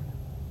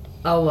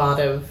 a lot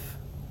of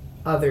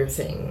other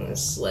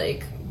things,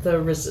 like the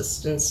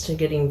resistance to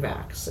getting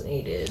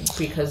vaccinated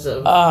because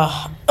of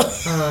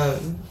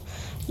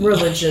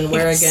religion,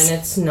 where, again,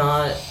 it's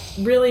not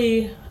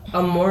really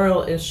a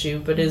moral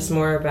issue, but is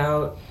more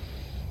about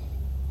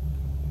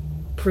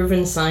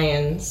proven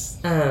science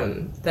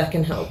that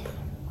can help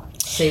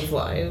save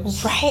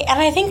lives. Right,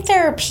 and I think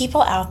there are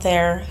people out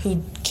there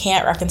who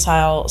can't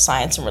reconcile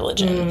science and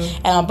religion,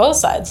 and on both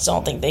sides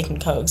don't think they can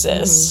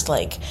coexist.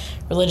 Like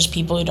religious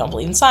people who don't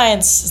believe in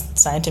science,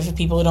 scientific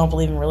people who don't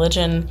believe in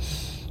religion.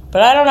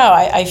 But I don't know,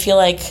 I feel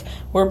like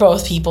we're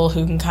both people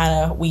who can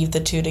kind of weave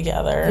the two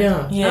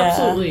together. Yeah.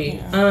 Absolutely.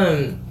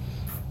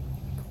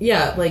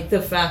 Yeah, like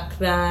the fact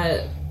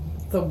that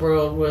the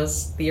world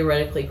was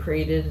theoretically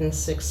created in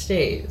 6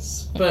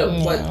 days.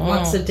 But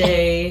what's a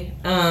day?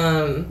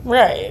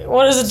 Right.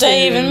 What does a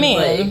day even mean?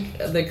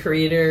 Like the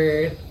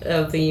creator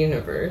of the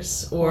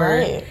universe.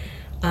 Or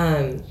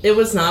it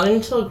was not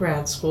until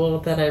grad school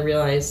that I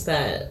realized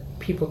that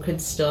people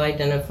could still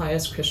identify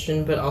as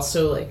Christian, but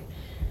also like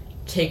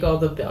take all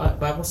the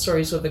Bible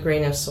stories with a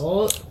grain of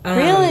salt.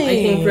 Really?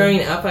 I think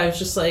growing up I was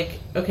just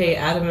like, okay,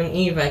 Adam and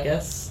Eve, I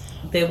guess.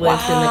 They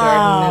lived in the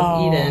Garden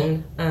of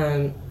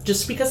Eden,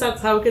 just because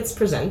that's how it gets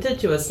presented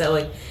to us, that,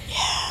 like,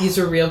 these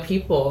are real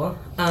people.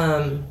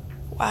 But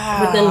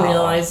then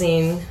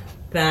realizing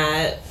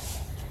that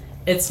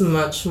it's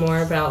much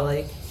more about,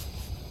 like,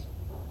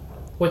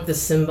 what this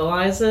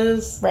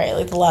symbolizes. Right,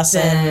 like the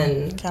lesson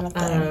than, kind of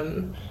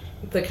thing.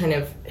 The kind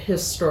of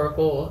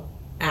historical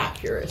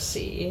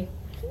accuracy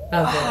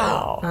of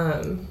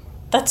it.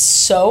 That's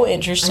so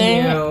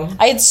interesting. I know.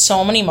 I had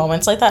so many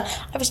moments like that.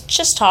 I was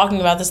just talking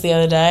about this the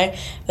other day,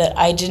 that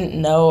I didn't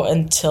know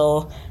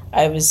until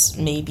I was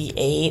maybe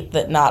 8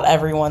 that not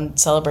everyone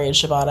celebrated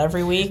Shabbat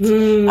every week.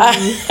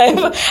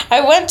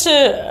 I went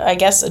to, I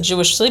guess, a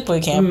Jewish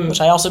sleepaway camp,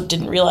 which I also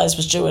didn't realize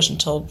was Jewish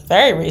until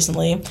very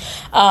recently.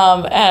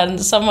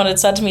 And someone had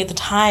said to me at the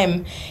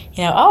time,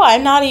 you know, oh,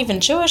 I'm not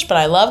even Jewish, but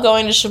I love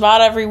going to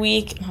Shabbat every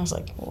week. And I was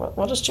like,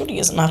 what does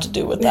Judaism have to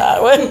do with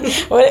that?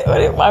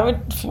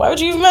 Why would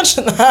you even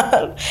mention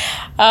that?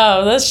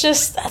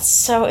 That's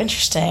so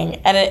interesting.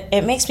 And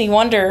it makes me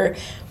wonder,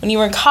 when you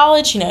were in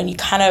college, you know, and you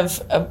kind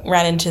of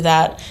ran into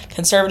that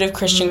conservative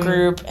Christian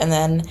group, and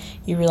then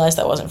you realized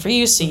that wasn't for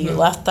you, so you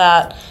left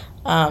that.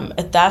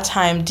 At that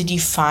time, did you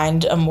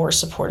find a more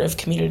supportive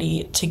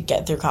community to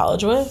get through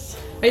college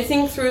with? I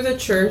think through the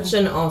church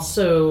and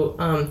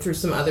also through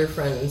some other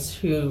friends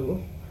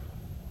who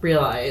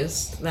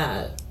realized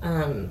that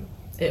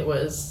it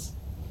was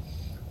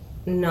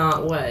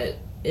not what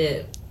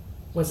it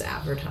was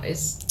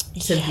advertised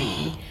to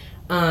be.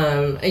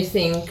 I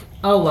think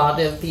a lot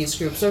of these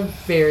groups are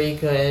very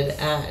good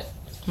at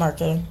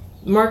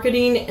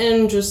marketing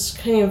and just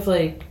kind of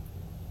like,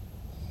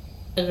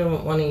 I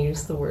don't want to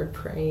use the word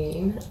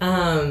praying.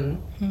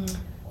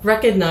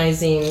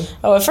 Recognizing.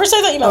 Oh, at first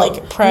I thought you meant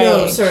like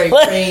praying. No, sorry,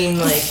 praying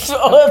like.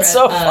 Oh, that's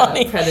so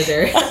funny.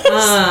 Predator.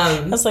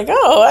 I was like,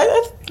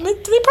 oh, they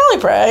probably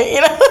pray.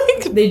 You know,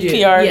 like they do.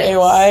 PRAY.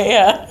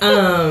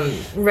 Yeah.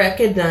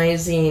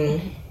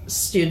 Recognizing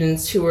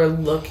students who are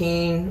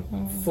looking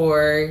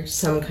for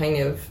some kind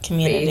of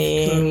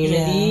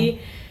community,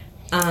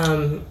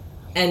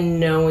 and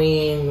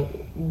knowing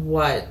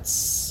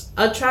what's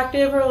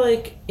attractive or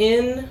like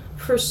in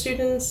for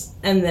students,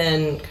 and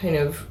then kind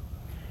of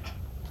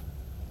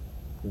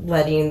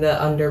letting the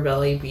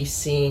underbelly be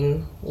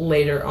seen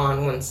later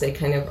on once they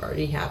kind of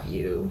already have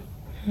you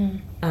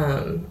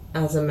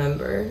as a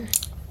member.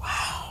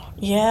 Wow.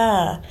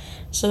 Yeah.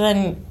 So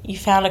then you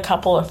found a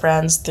couple of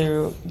friends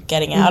through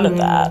getting out of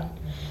that.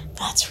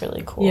 That's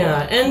really cool.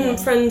 Yeah, and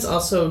friends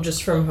also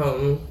just from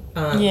home,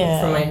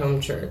 from my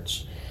home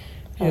church,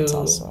 who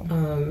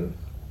awesome.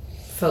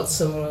 Felt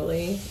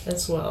similarly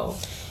as well.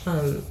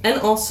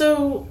 And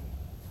also,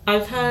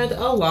 I've had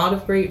a lot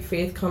of great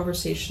faith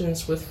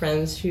conversations with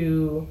friends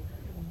who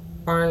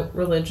aren't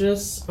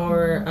religious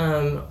or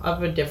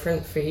of a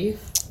different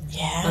faith.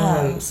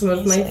 Yeah. Some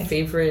of my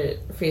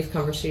favorite faith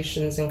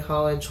conversations in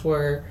college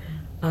were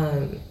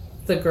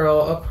the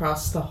girl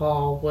across the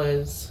hall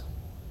was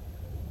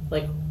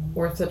like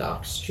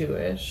Orthodox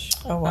Jewish.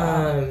 Oh,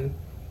 wow.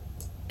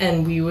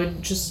 And we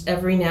would just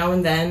every now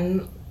and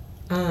then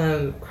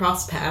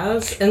cross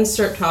paths and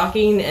start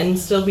talking and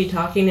still be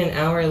talking an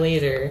hour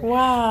later.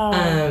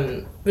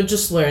 Wow. But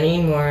just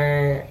learning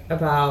more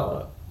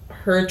about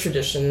her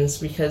traditions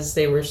because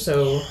they were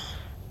so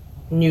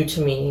new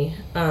to me.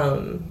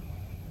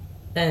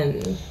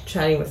 And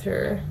chatting with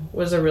her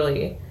was a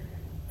really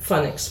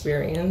fun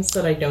experience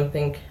that I don't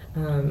think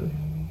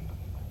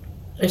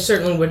I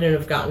certainly wouldn't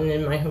have gotten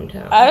in my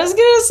hometown. I was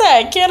gonna say,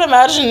 I can't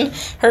imagine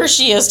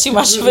Hershey has too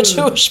much of a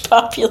Jewish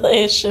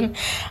population.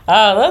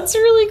 Oh, that's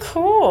really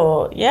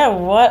cool. Yeah,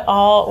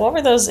 what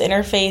were those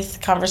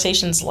interfaith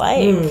conversations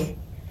like?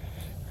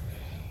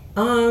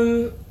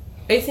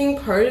 I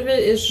think part of it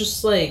is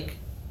just like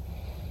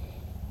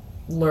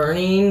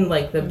learning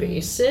like the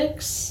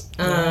basics.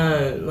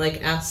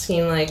 Like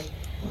asking like,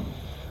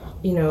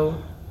 you know,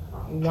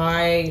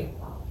 why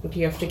do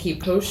you have to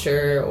keep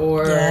kosher,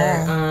 or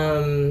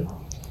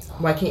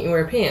why can't you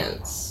wear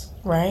pants?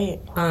 Right.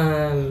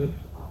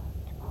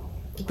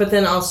 But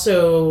then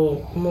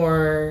also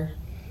more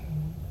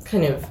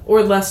kind of,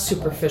 or less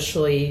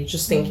superficially,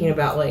 just thinking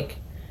about like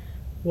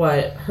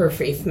what her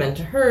faith meant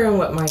to her and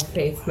what my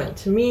faith meant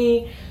to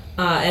me,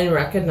 and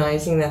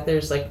recognizing that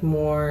there's like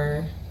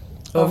more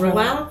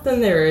overlap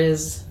than there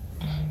is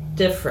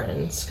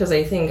difference. Because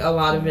I think a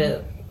lot of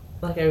it,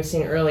 like I was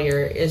saying earlier,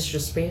 is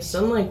just based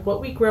on like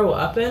what we grow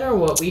up in or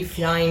what we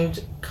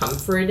find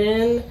comfort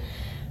in.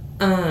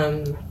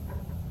 And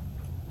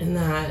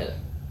that,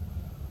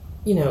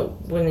 you know,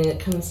 when it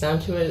comes down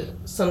to it,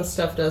 some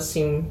stuff does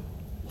seem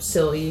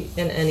silly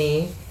in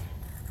any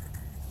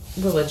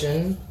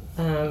religion.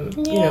 You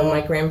know,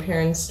 my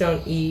grandparents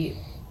don't eat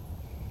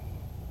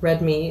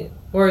red meat,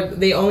 or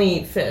they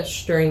only eat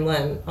fish during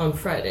Lent on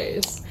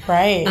Fridays.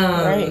 Right,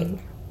 right.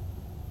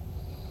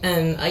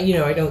 And, you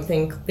know, I don't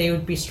think they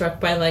would be struck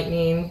by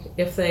lightning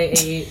if they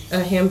ate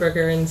a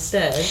hamburger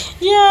instead.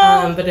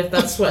 Yeah. But if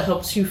that's what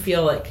helps you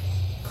feel, like,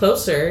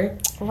 closer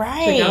to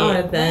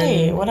God,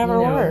 then...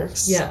 whatever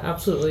works. Yeah,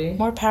 absolutely.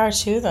 More power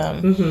to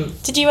them. Mm-hmm.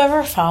 Did you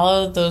ever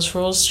follow those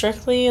rules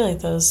strictly? Like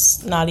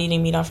those not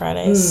eating meat on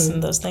Fridays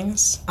and those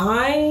things?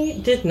 I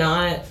did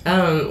not,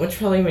 which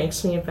probably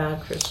makes me a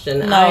bad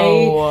Christian.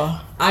 No.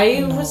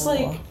 I was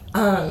like...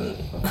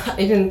 I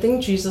didn't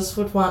think Jesus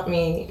would want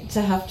me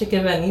to have to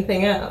give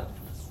anything up.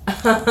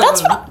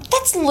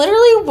 That's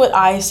literally what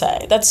I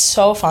say. That's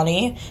so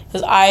funny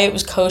because I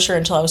was kosher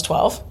until I was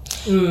 12.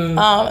 And then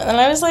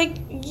I was like,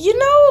 you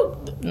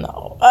know,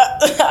 no.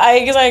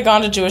 I guess I had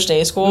gone to Jewish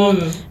day school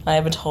and I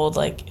had been told,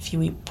 like, if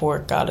you eat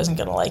pork, God isn't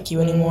going to like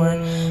you anymore.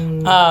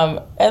 And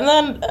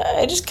then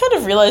I just kind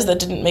of realized that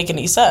didn't make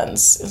any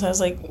sense. So I was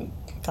like,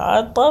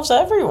 God loves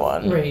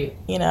everyone. Right.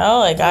 You know,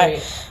 like,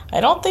 I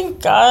don't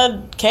think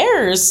God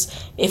cares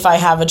if I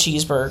have a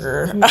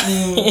cheeseburger.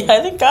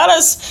 I think God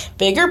has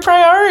bigger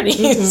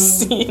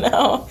priorities, you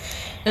know?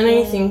 And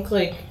I think,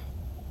 like,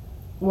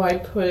 why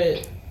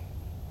put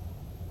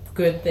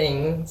good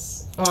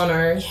things on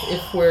earth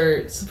if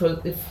we're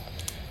supposed...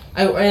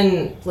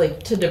 and,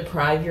 like, to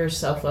deprive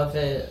yourself of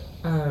it...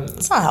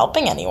 it's not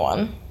helping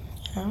anyone.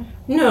 You know?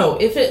 No,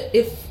 if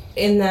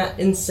in that,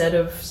 instead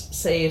of,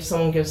 say, if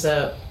someone gives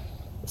up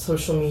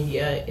social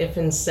media, if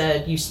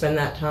instead you spend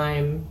that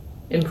time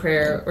in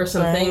prayer or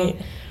something.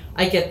 Right.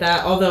 I get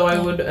that, although I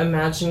would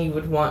imagine you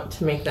would want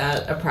to make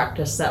that a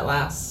practice that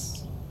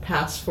lasts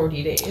past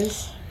 40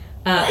 days.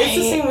 It's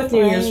the same with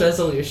New Year's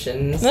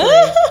resolutions.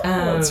 Like,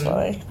 That's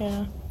funny,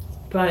 yeah.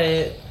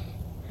 But,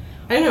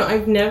 I don't know,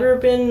 I've never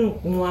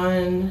been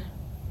one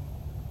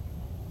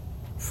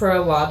for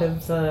a lot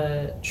of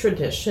the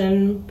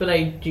tradition, but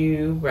I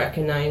do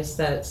recognize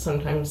that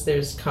sometimes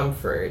there's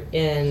comfort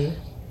in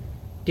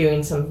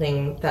doing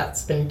something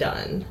that's been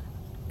done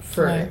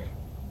for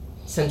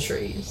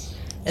centuries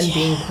and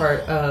being part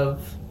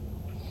of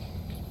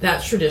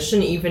that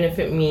tradition, even if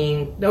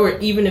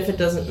it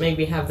doesn't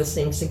maybe have the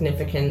same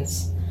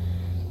significance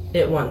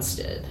it once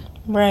did.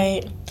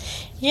 Right.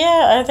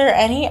 Yeah, are there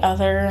any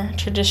other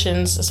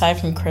traditions aside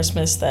from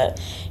Christmas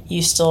that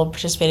you still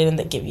participated in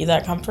that give you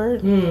that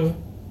comfort?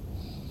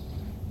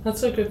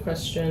 That's a good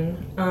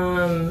question.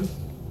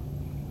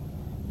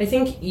 I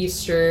think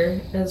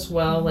Easter as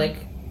well, like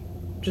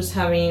just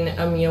having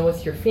a meal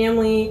with your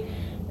family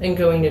and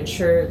going to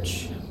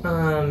church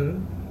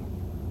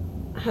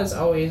has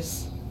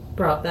always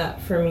brought that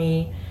for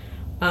me.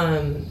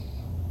 I'm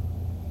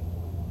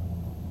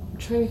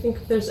trying to think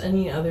if there's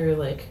any other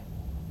like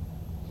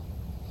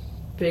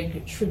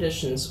big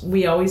traditions.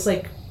 We always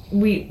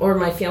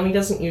my family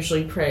doesn't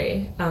usually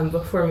pray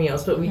before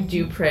meals, but we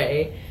do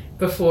pray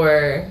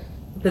before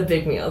the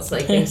big meals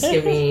like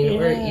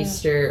Thanksgiving or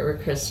Easter or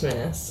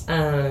Christmas.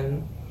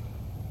 And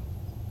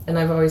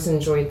I've always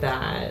enjoyed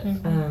that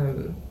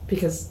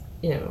because,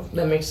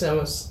 that makes it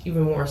almost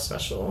even more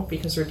special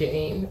because we're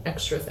doing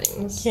extra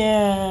things.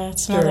 Yeah,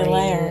 it's another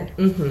layer.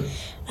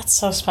 That's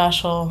so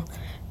special.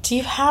 Do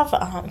you have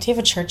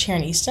a church here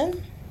in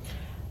Easton?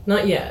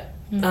 Not yet.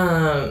 For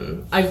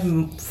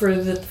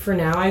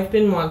now I've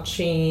been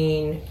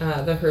watching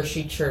the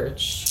Hershey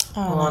Church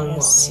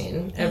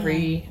online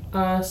every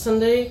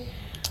Sunday.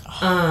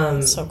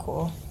 So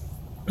cool.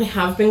 I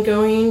have been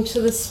going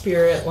to the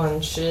spirit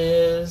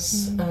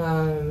lunches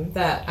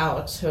that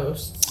Alex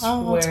hosts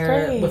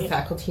with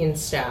faculty and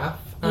staff.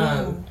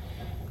 And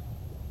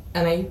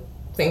I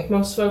think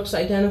most folks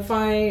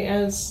identify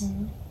as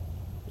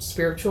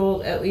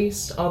spiritual, at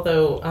least,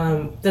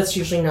 although that's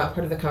usually not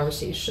part of the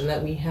conversation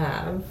that we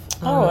have.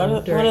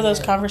 What are those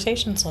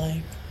conversations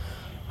like?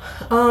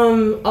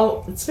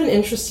 It's been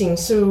interesting.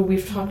 So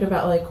we've talked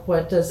about like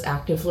what does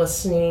active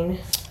listening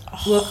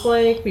look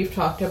like. We've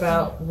talked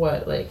about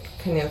what like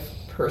kind of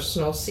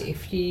personal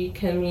safety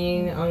can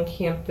mean on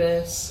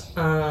campus.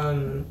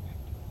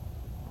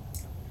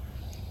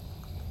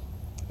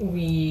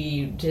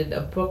 We did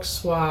a book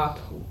swap.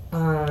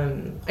 I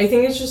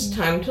think it's just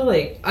time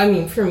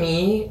to for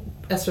me,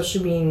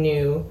 especially being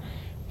new,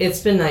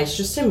 it's been nice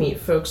just to meet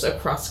folks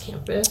across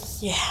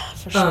campus. Yeah,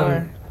 for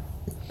sure.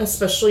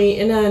 Especially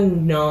in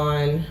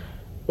a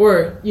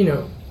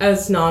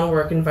as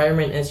non-work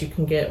environment as you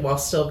can get while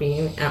still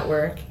being at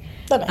work.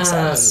 That makes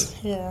sense.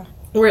 Yeah.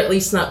 We're at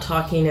least not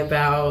talking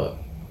about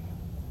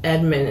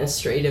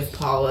administrative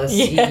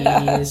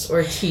policies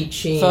or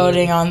teaching.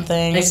 Voting on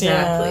things.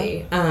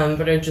 Exactly.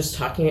 But are just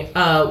talking.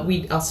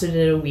 We also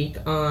did a week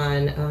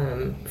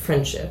on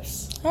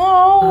friendships.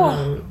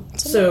 Oh,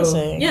 so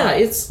amazing. Yeah,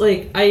 it's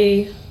like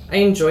I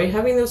enjoy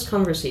having those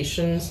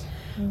conversations.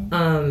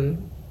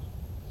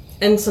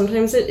 And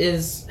sometimes it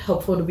is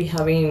helpful to be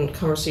having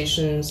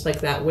conversations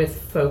like that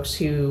with folks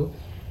who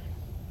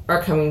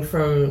are coming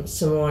from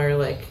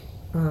similar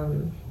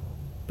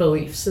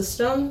belief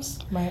systems,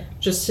 right?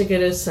 Just to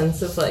get a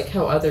sense of like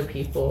how other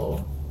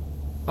people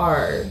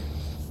are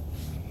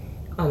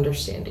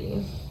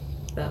understanding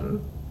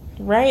them,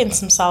 right? And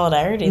some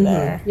solidarity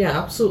there.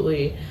 Yeah,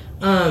 absolutely.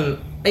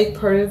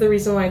 Part of the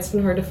reason why it's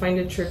been hard to find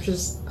a church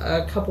is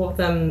a couple of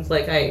them,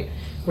 like I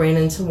ran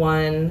into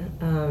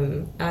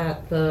one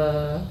at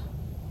the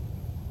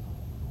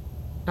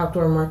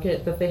outdoor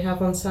market that they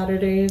have on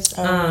Saturdays.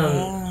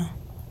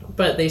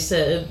 But they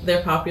said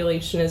their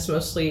population is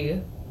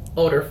mostly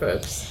older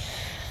folks.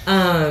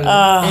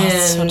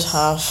 It's so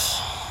tough.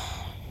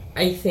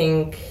 I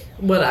think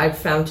what I've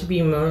found to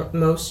be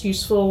most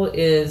useful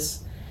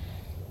is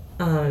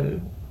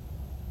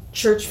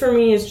church for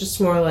me is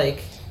just more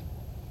like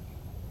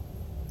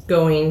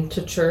going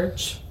to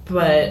church,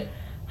 but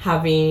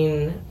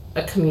having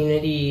a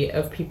community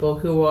of people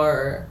who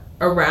are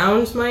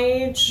around my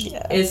age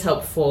is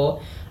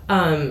helpful.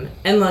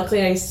 And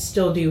luckily I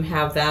still do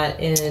have that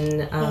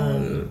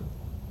in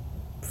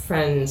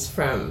friends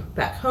from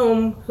back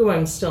home who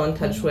I'm still in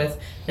touch with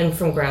and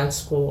from grad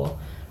school.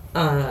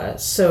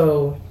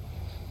 So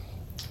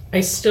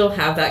I still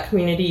have that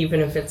community even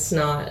if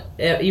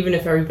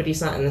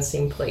everybody's not in the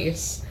same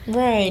place.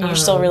 Right, and you're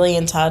still really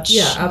in touch.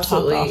 Yeah,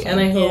 absolutely. And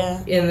I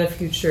hope in the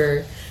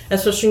future,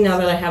 especially now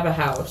that I have a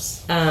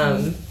house,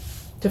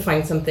 to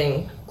find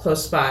something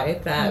close by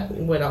that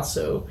would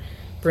also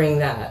bring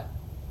that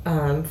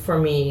for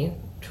me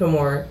to a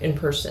more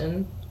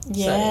in-person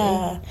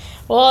Yeah.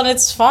 Well, and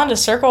it's fun to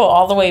circle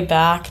all the way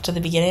back to the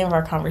beginning of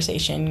our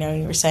conversation. You know,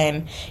 you were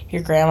saying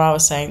your grandma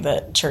was saying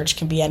that church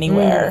can be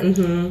anywhere.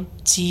 Mm-hmm.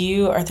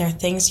 Are there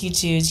things you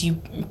do? Do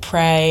you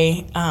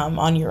pray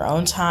on your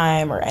own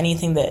time, or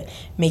anything that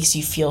makes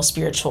you feel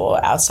spiritual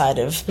outside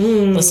of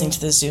listening to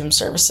the Zoom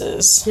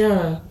services?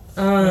 Yeah.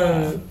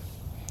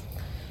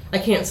 I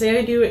can't say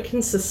I do it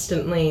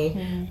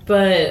consistently,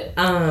 but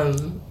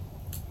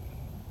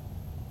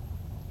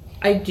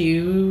I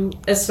do,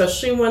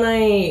 especially when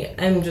I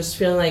am just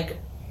feeling like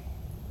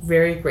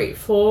very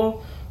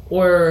grateful,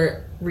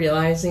 or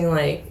realizing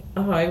like,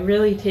 oh, I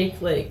really take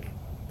like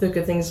the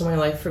good things in my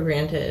life for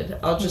granted.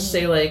 I'll just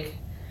say like,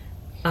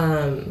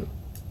 I'll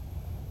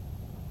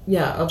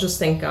just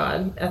thank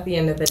God at the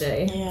end of the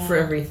day for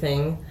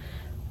everything.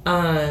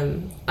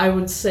 I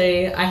would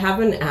say I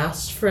haven't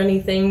asked for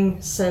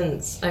anything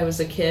since I was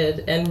a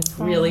kid and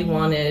really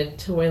wanted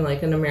to win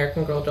like an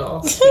American Girl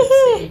doll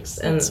sweepstakes,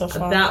 and so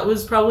that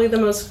was probably the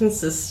most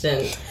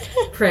consistent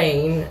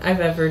praying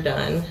I've ever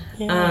done.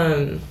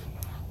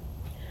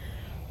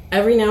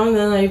 Every now and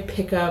then I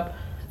pick up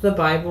the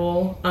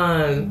Bible.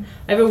 I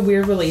have a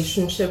weird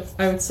relationship,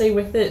 I would say,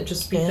 with it,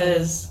 just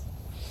because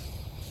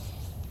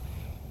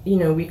you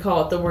know, we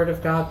call it the Word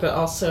of God, but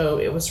also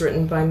it was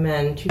written by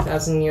men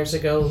 2,000 years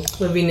ago,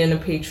 living in a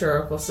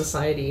patriarchal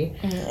society.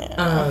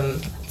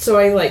 So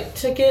I like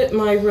to get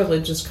my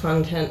religious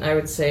content, I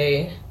would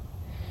say,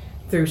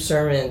 through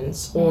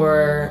sermons,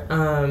 or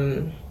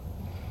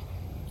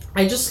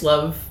I just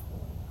love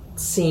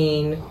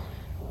seeing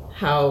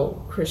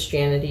how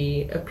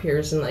Christianity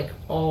appears in like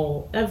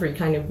every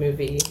kind of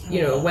movie,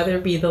 you know, whether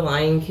it be The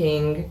Lion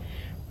King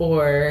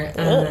or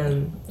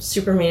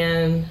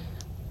Superman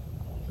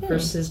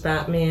versus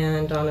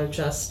Batman, Dawn of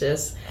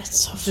Justice. That's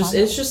so fun.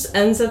 It just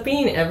ends up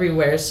being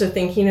everywhere. So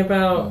thinking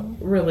about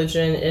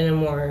religion in a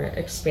more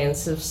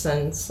expansive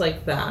sense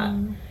like that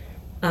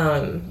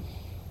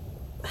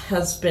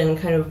has been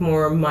kind of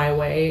more my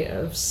way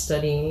of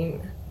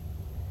studying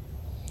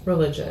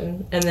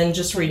religion. And then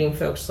just reading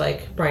folks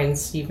like Brian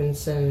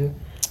Stevenson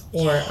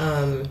or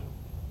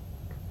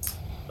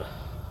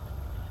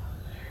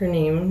her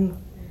name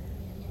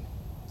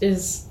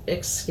is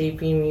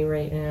escaping me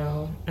right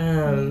now.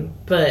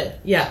 But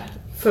yeah,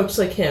 folks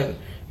like him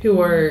who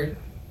are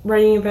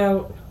writing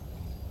about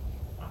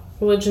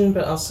religion,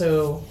 but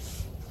also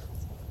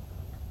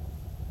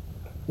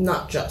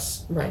not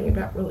just writing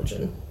about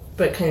religion,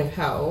 but kind of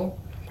how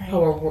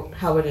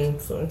it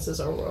influences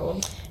our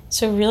world.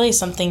 So really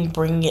something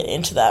bringing it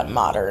into that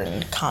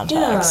modern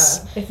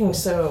context. Yeah, I think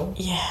so.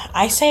 Yeah,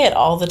 I say it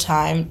all the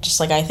time, just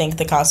like I think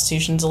the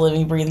Constitution's a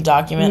living, breathing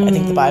document. I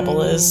think the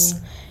Bible is,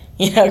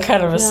 you know,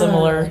 kind of a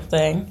similar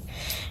thing.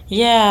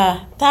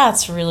 Yeah,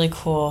 that's really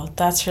cool.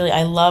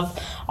 I love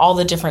all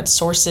the different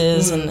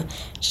sources and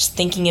just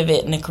thinking of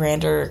it in a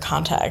grander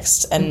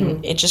context.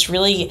 And it just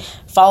really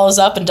follows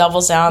up and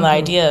doubles down the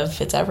idea of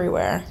it's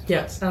everywhere.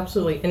 Yes,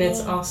 absolutely. And it's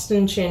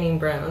Austin Channing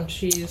Brown.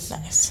 She's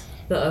nice.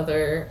 The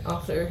other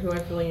author who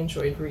I've really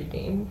enjoyed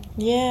reading.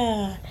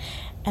 Yeah.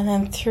 And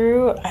then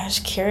I was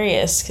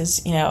curious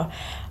because, you know,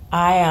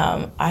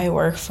 I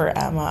work for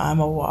Emma. I'm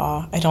a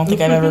WA. I don't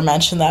think I've ever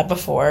mentioned that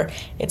before.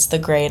 It's the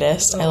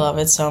greatest. I love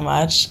it so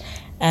much.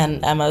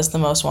 And Emma's the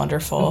most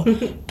wonderful.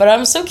 But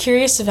I'm so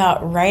curious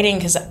about writing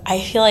because I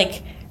feel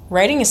like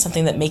writing is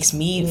something that makes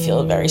me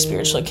feel very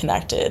spiritually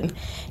connected.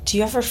 Do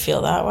you ever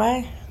feel that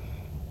way?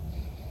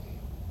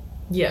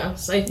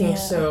 Yes, I think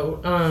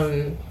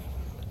so.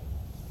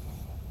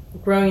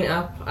 Growing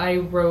up, I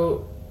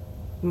wrote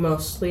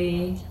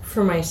mostly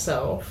for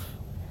myself.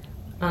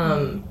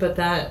 But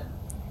that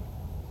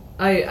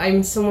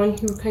I'm someone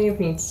who kind of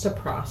needs to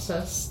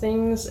process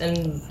things,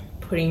 and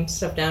putting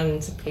stuff down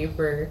into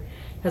paper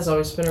has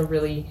always been a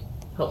really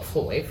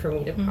helpful way for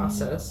me to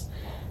process.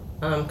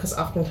 Because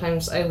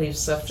oftentimes I leave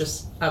stuff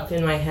just up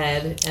in my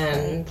head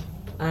and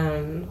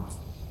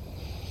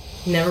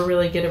never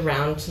really get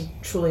around to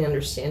truly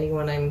understanding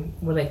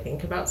what I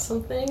think about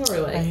something, or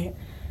like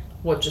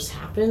what just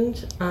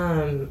happened.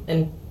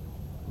 And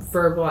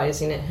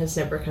verbalizing it has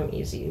never come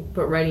easy,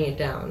 but writing it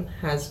down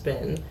has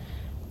been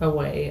a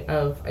way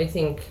of, I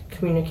think,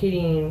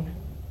 communicating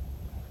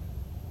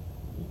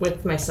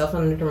with myself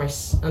and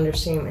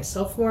understanding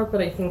myself more,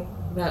 but I think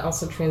that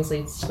also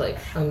translates to like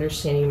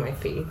understanding my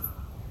faith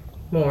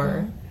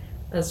more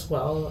as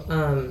well.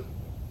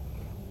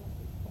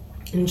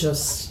 And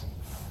just,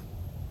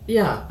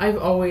 I've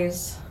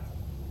always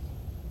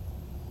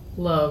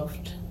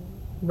loved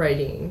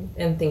writing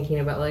and thinking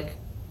about like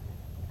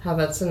how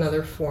that's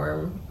another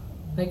form,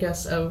 I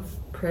guess, of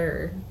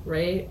prayer,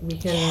 right? We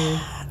can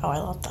I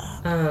love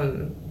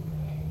that.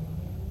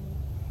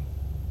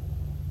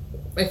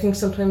 I think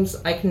sometimes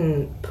I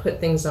can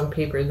put things on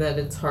paper that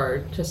it's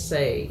hard to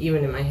say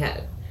even in my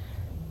head.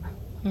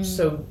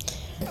 So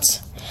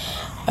so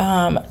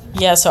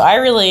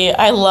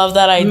I love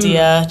that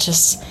idea.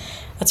 Just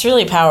that's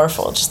really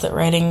powerful, just that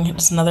writing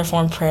is another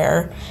form of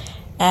prayer.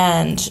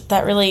 And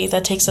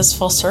that takes us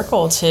full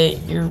circle to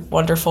your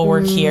wonderful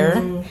work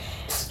here.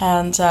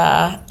 And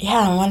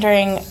I'm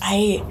wondering,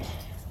 I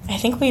I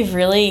think we've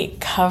really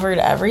covered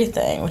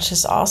everything, which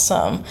is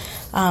awesome.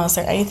 Is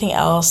there anything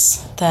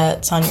else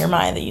that's on your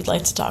mind that you'd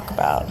like to talk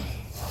about?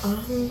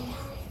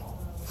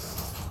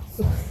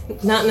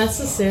 Not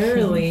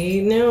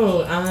necessarily.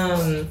 No.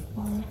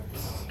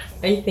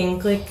 I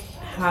think like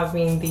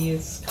having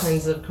these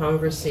kinds of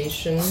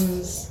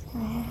conversations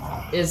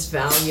is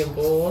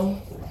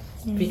valuable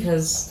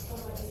because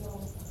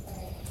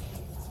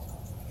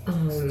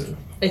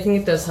I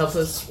think it does help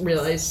us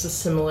realize the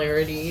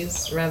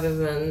similarities rather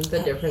than the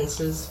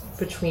differences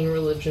between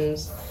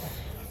religions.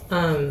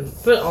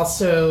 But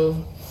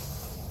also,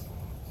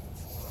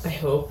 I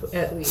hope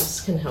at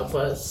least can help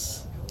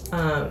us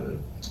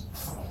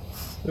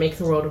make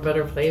the world a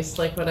better place,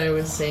 like what I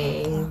was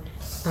saying,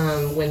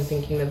 when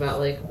thinking about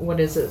like what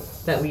is it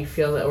that we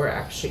feel that we're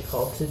actually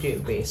called to do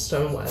based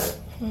on what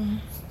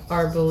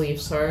our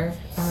beliefs are.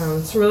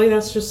 So really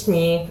that's just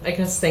me, I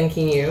guess,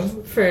 thanking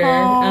you for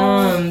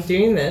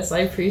doing this. I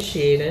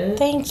appreciate it.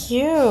 Thank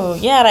you.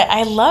 Yeah, and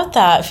I love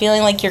that,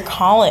 feeling like you're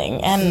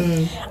calling.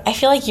 And I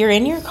feel like you're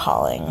in your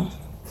calling,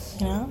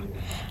 you know?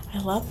 I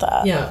love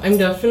that. Yeah, I'm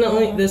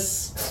definitely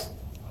this...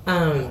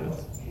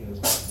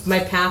 my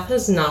path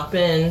has not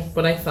been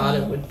what I thought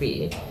it would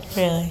be.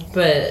 Really?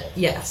 But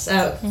yes,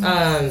 I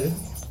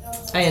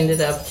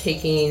ended up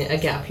taking a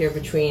gap year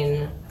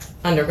between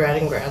undergrad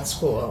and grad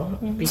school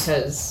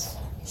because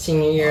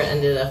senior year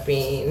ended up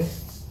being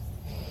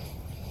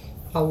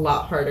a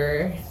lot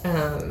harder,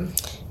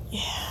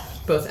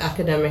 both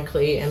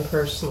academically and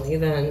personally,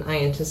 than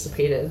I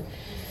anticipated.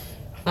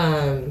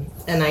 And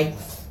I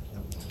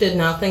did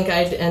not think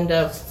I'd end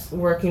up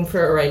working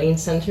for a writing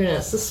center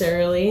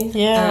necessarily.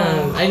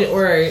 Yeah. I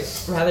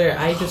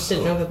just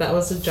didn't know that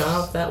was a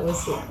job that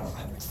was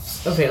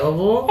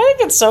available. I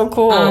think it's so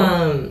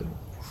cool.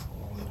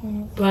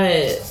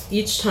 But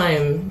each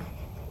time,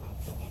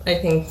 I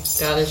think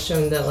God has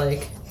shown that,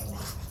 like,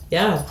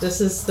 yeah,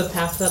 this is the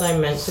path that I'm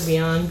meant to be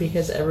on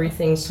because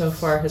everything so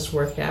far has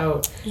worked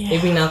out. Yeah.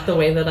 Maybe not the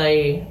way that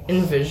I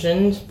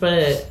envisioned,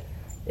 but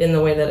in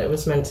the way that it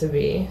was meant to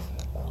be.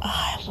 Oh,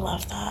 I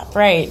love that.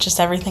 Right, just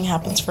everything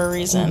happens for a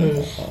reason,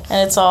 and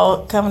it's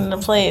all coming into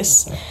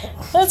place.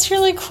 That's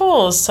really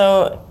cool.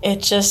 So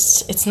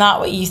it's not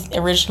what you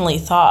originally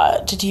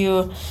thought.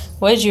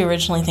 What did you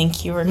originally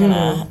think you were going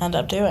to end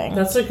up doing?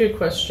 That's a good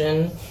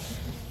question.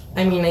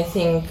 I mean, I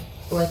think,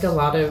 like a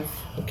lot of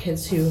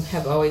kids who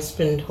have always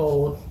been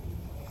told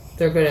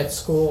they're good at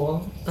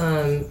school,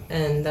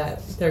 and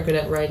that they're good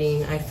at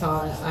writing, I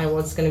thought I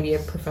was going to be a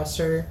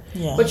professor,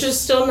 which is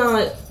still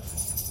not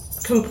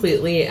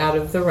completely out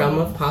of the realm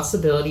of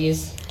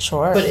possibilities.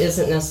 Sure. But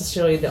isn't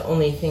necessarily the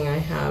only thing I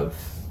have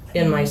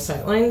in my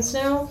sightlines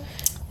now.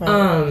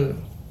 Right.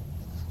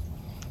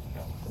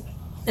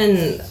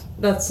 And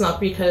that's not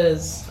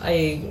because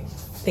I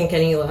think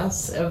any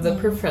less of the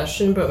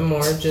profession, but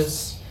more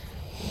just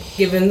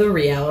given the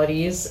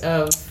realities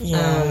of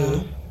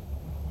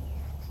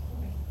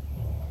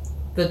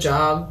the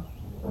job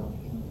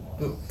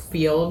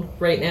field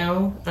right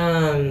now,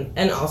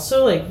 and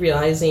also like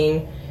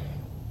realizing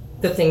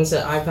the things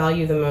that I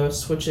value the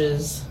most, which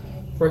is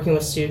working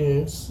with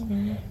students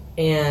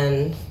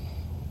and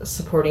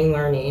supporting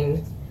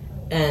learning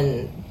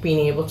and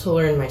being able to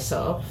learn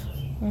myself,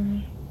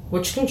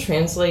 which can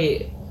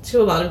translate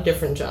to a lot of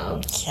different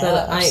jobs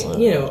that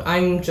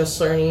I'm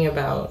just learning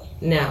about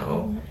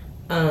now,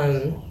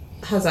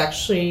 has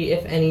actually,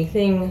 if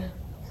anything,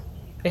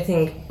 I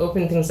think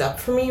opened things up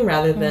for me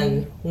rather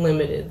than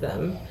limited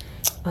them.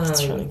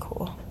 That's really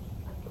cool.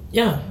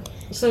 Yeah.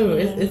 So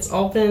it's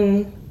all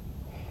been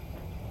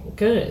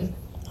good.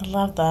 I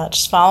love that.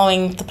 Just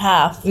following the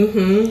path.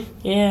 Yeah.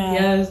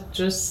 Yeah,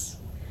 just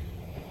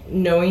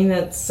knowing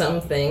that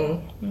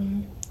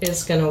something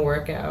is going to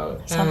work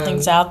out.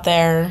 Something's out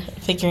there,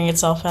 figuring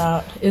itself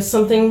out. It's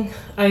something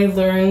I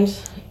learned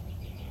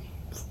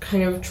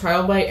kind of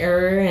trial by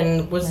error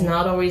and was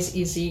not always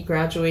easy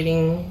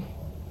graduating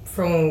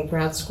from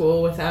grad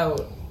school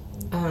without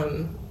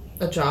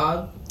a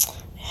job.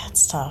 Yeah,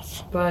 it's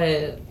tough.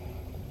 But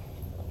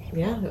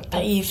yeah,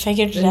 you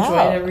figured it out.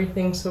 Enjoyed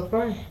everything so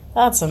far.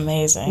 That's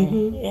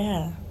amazing.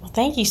 Yeah. Well,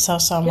 thank you so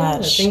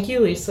much. Thank you,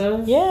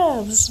 Lisa.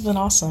 Yeah, this has been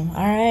awesome.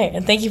 All right.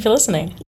 And thank you for listening.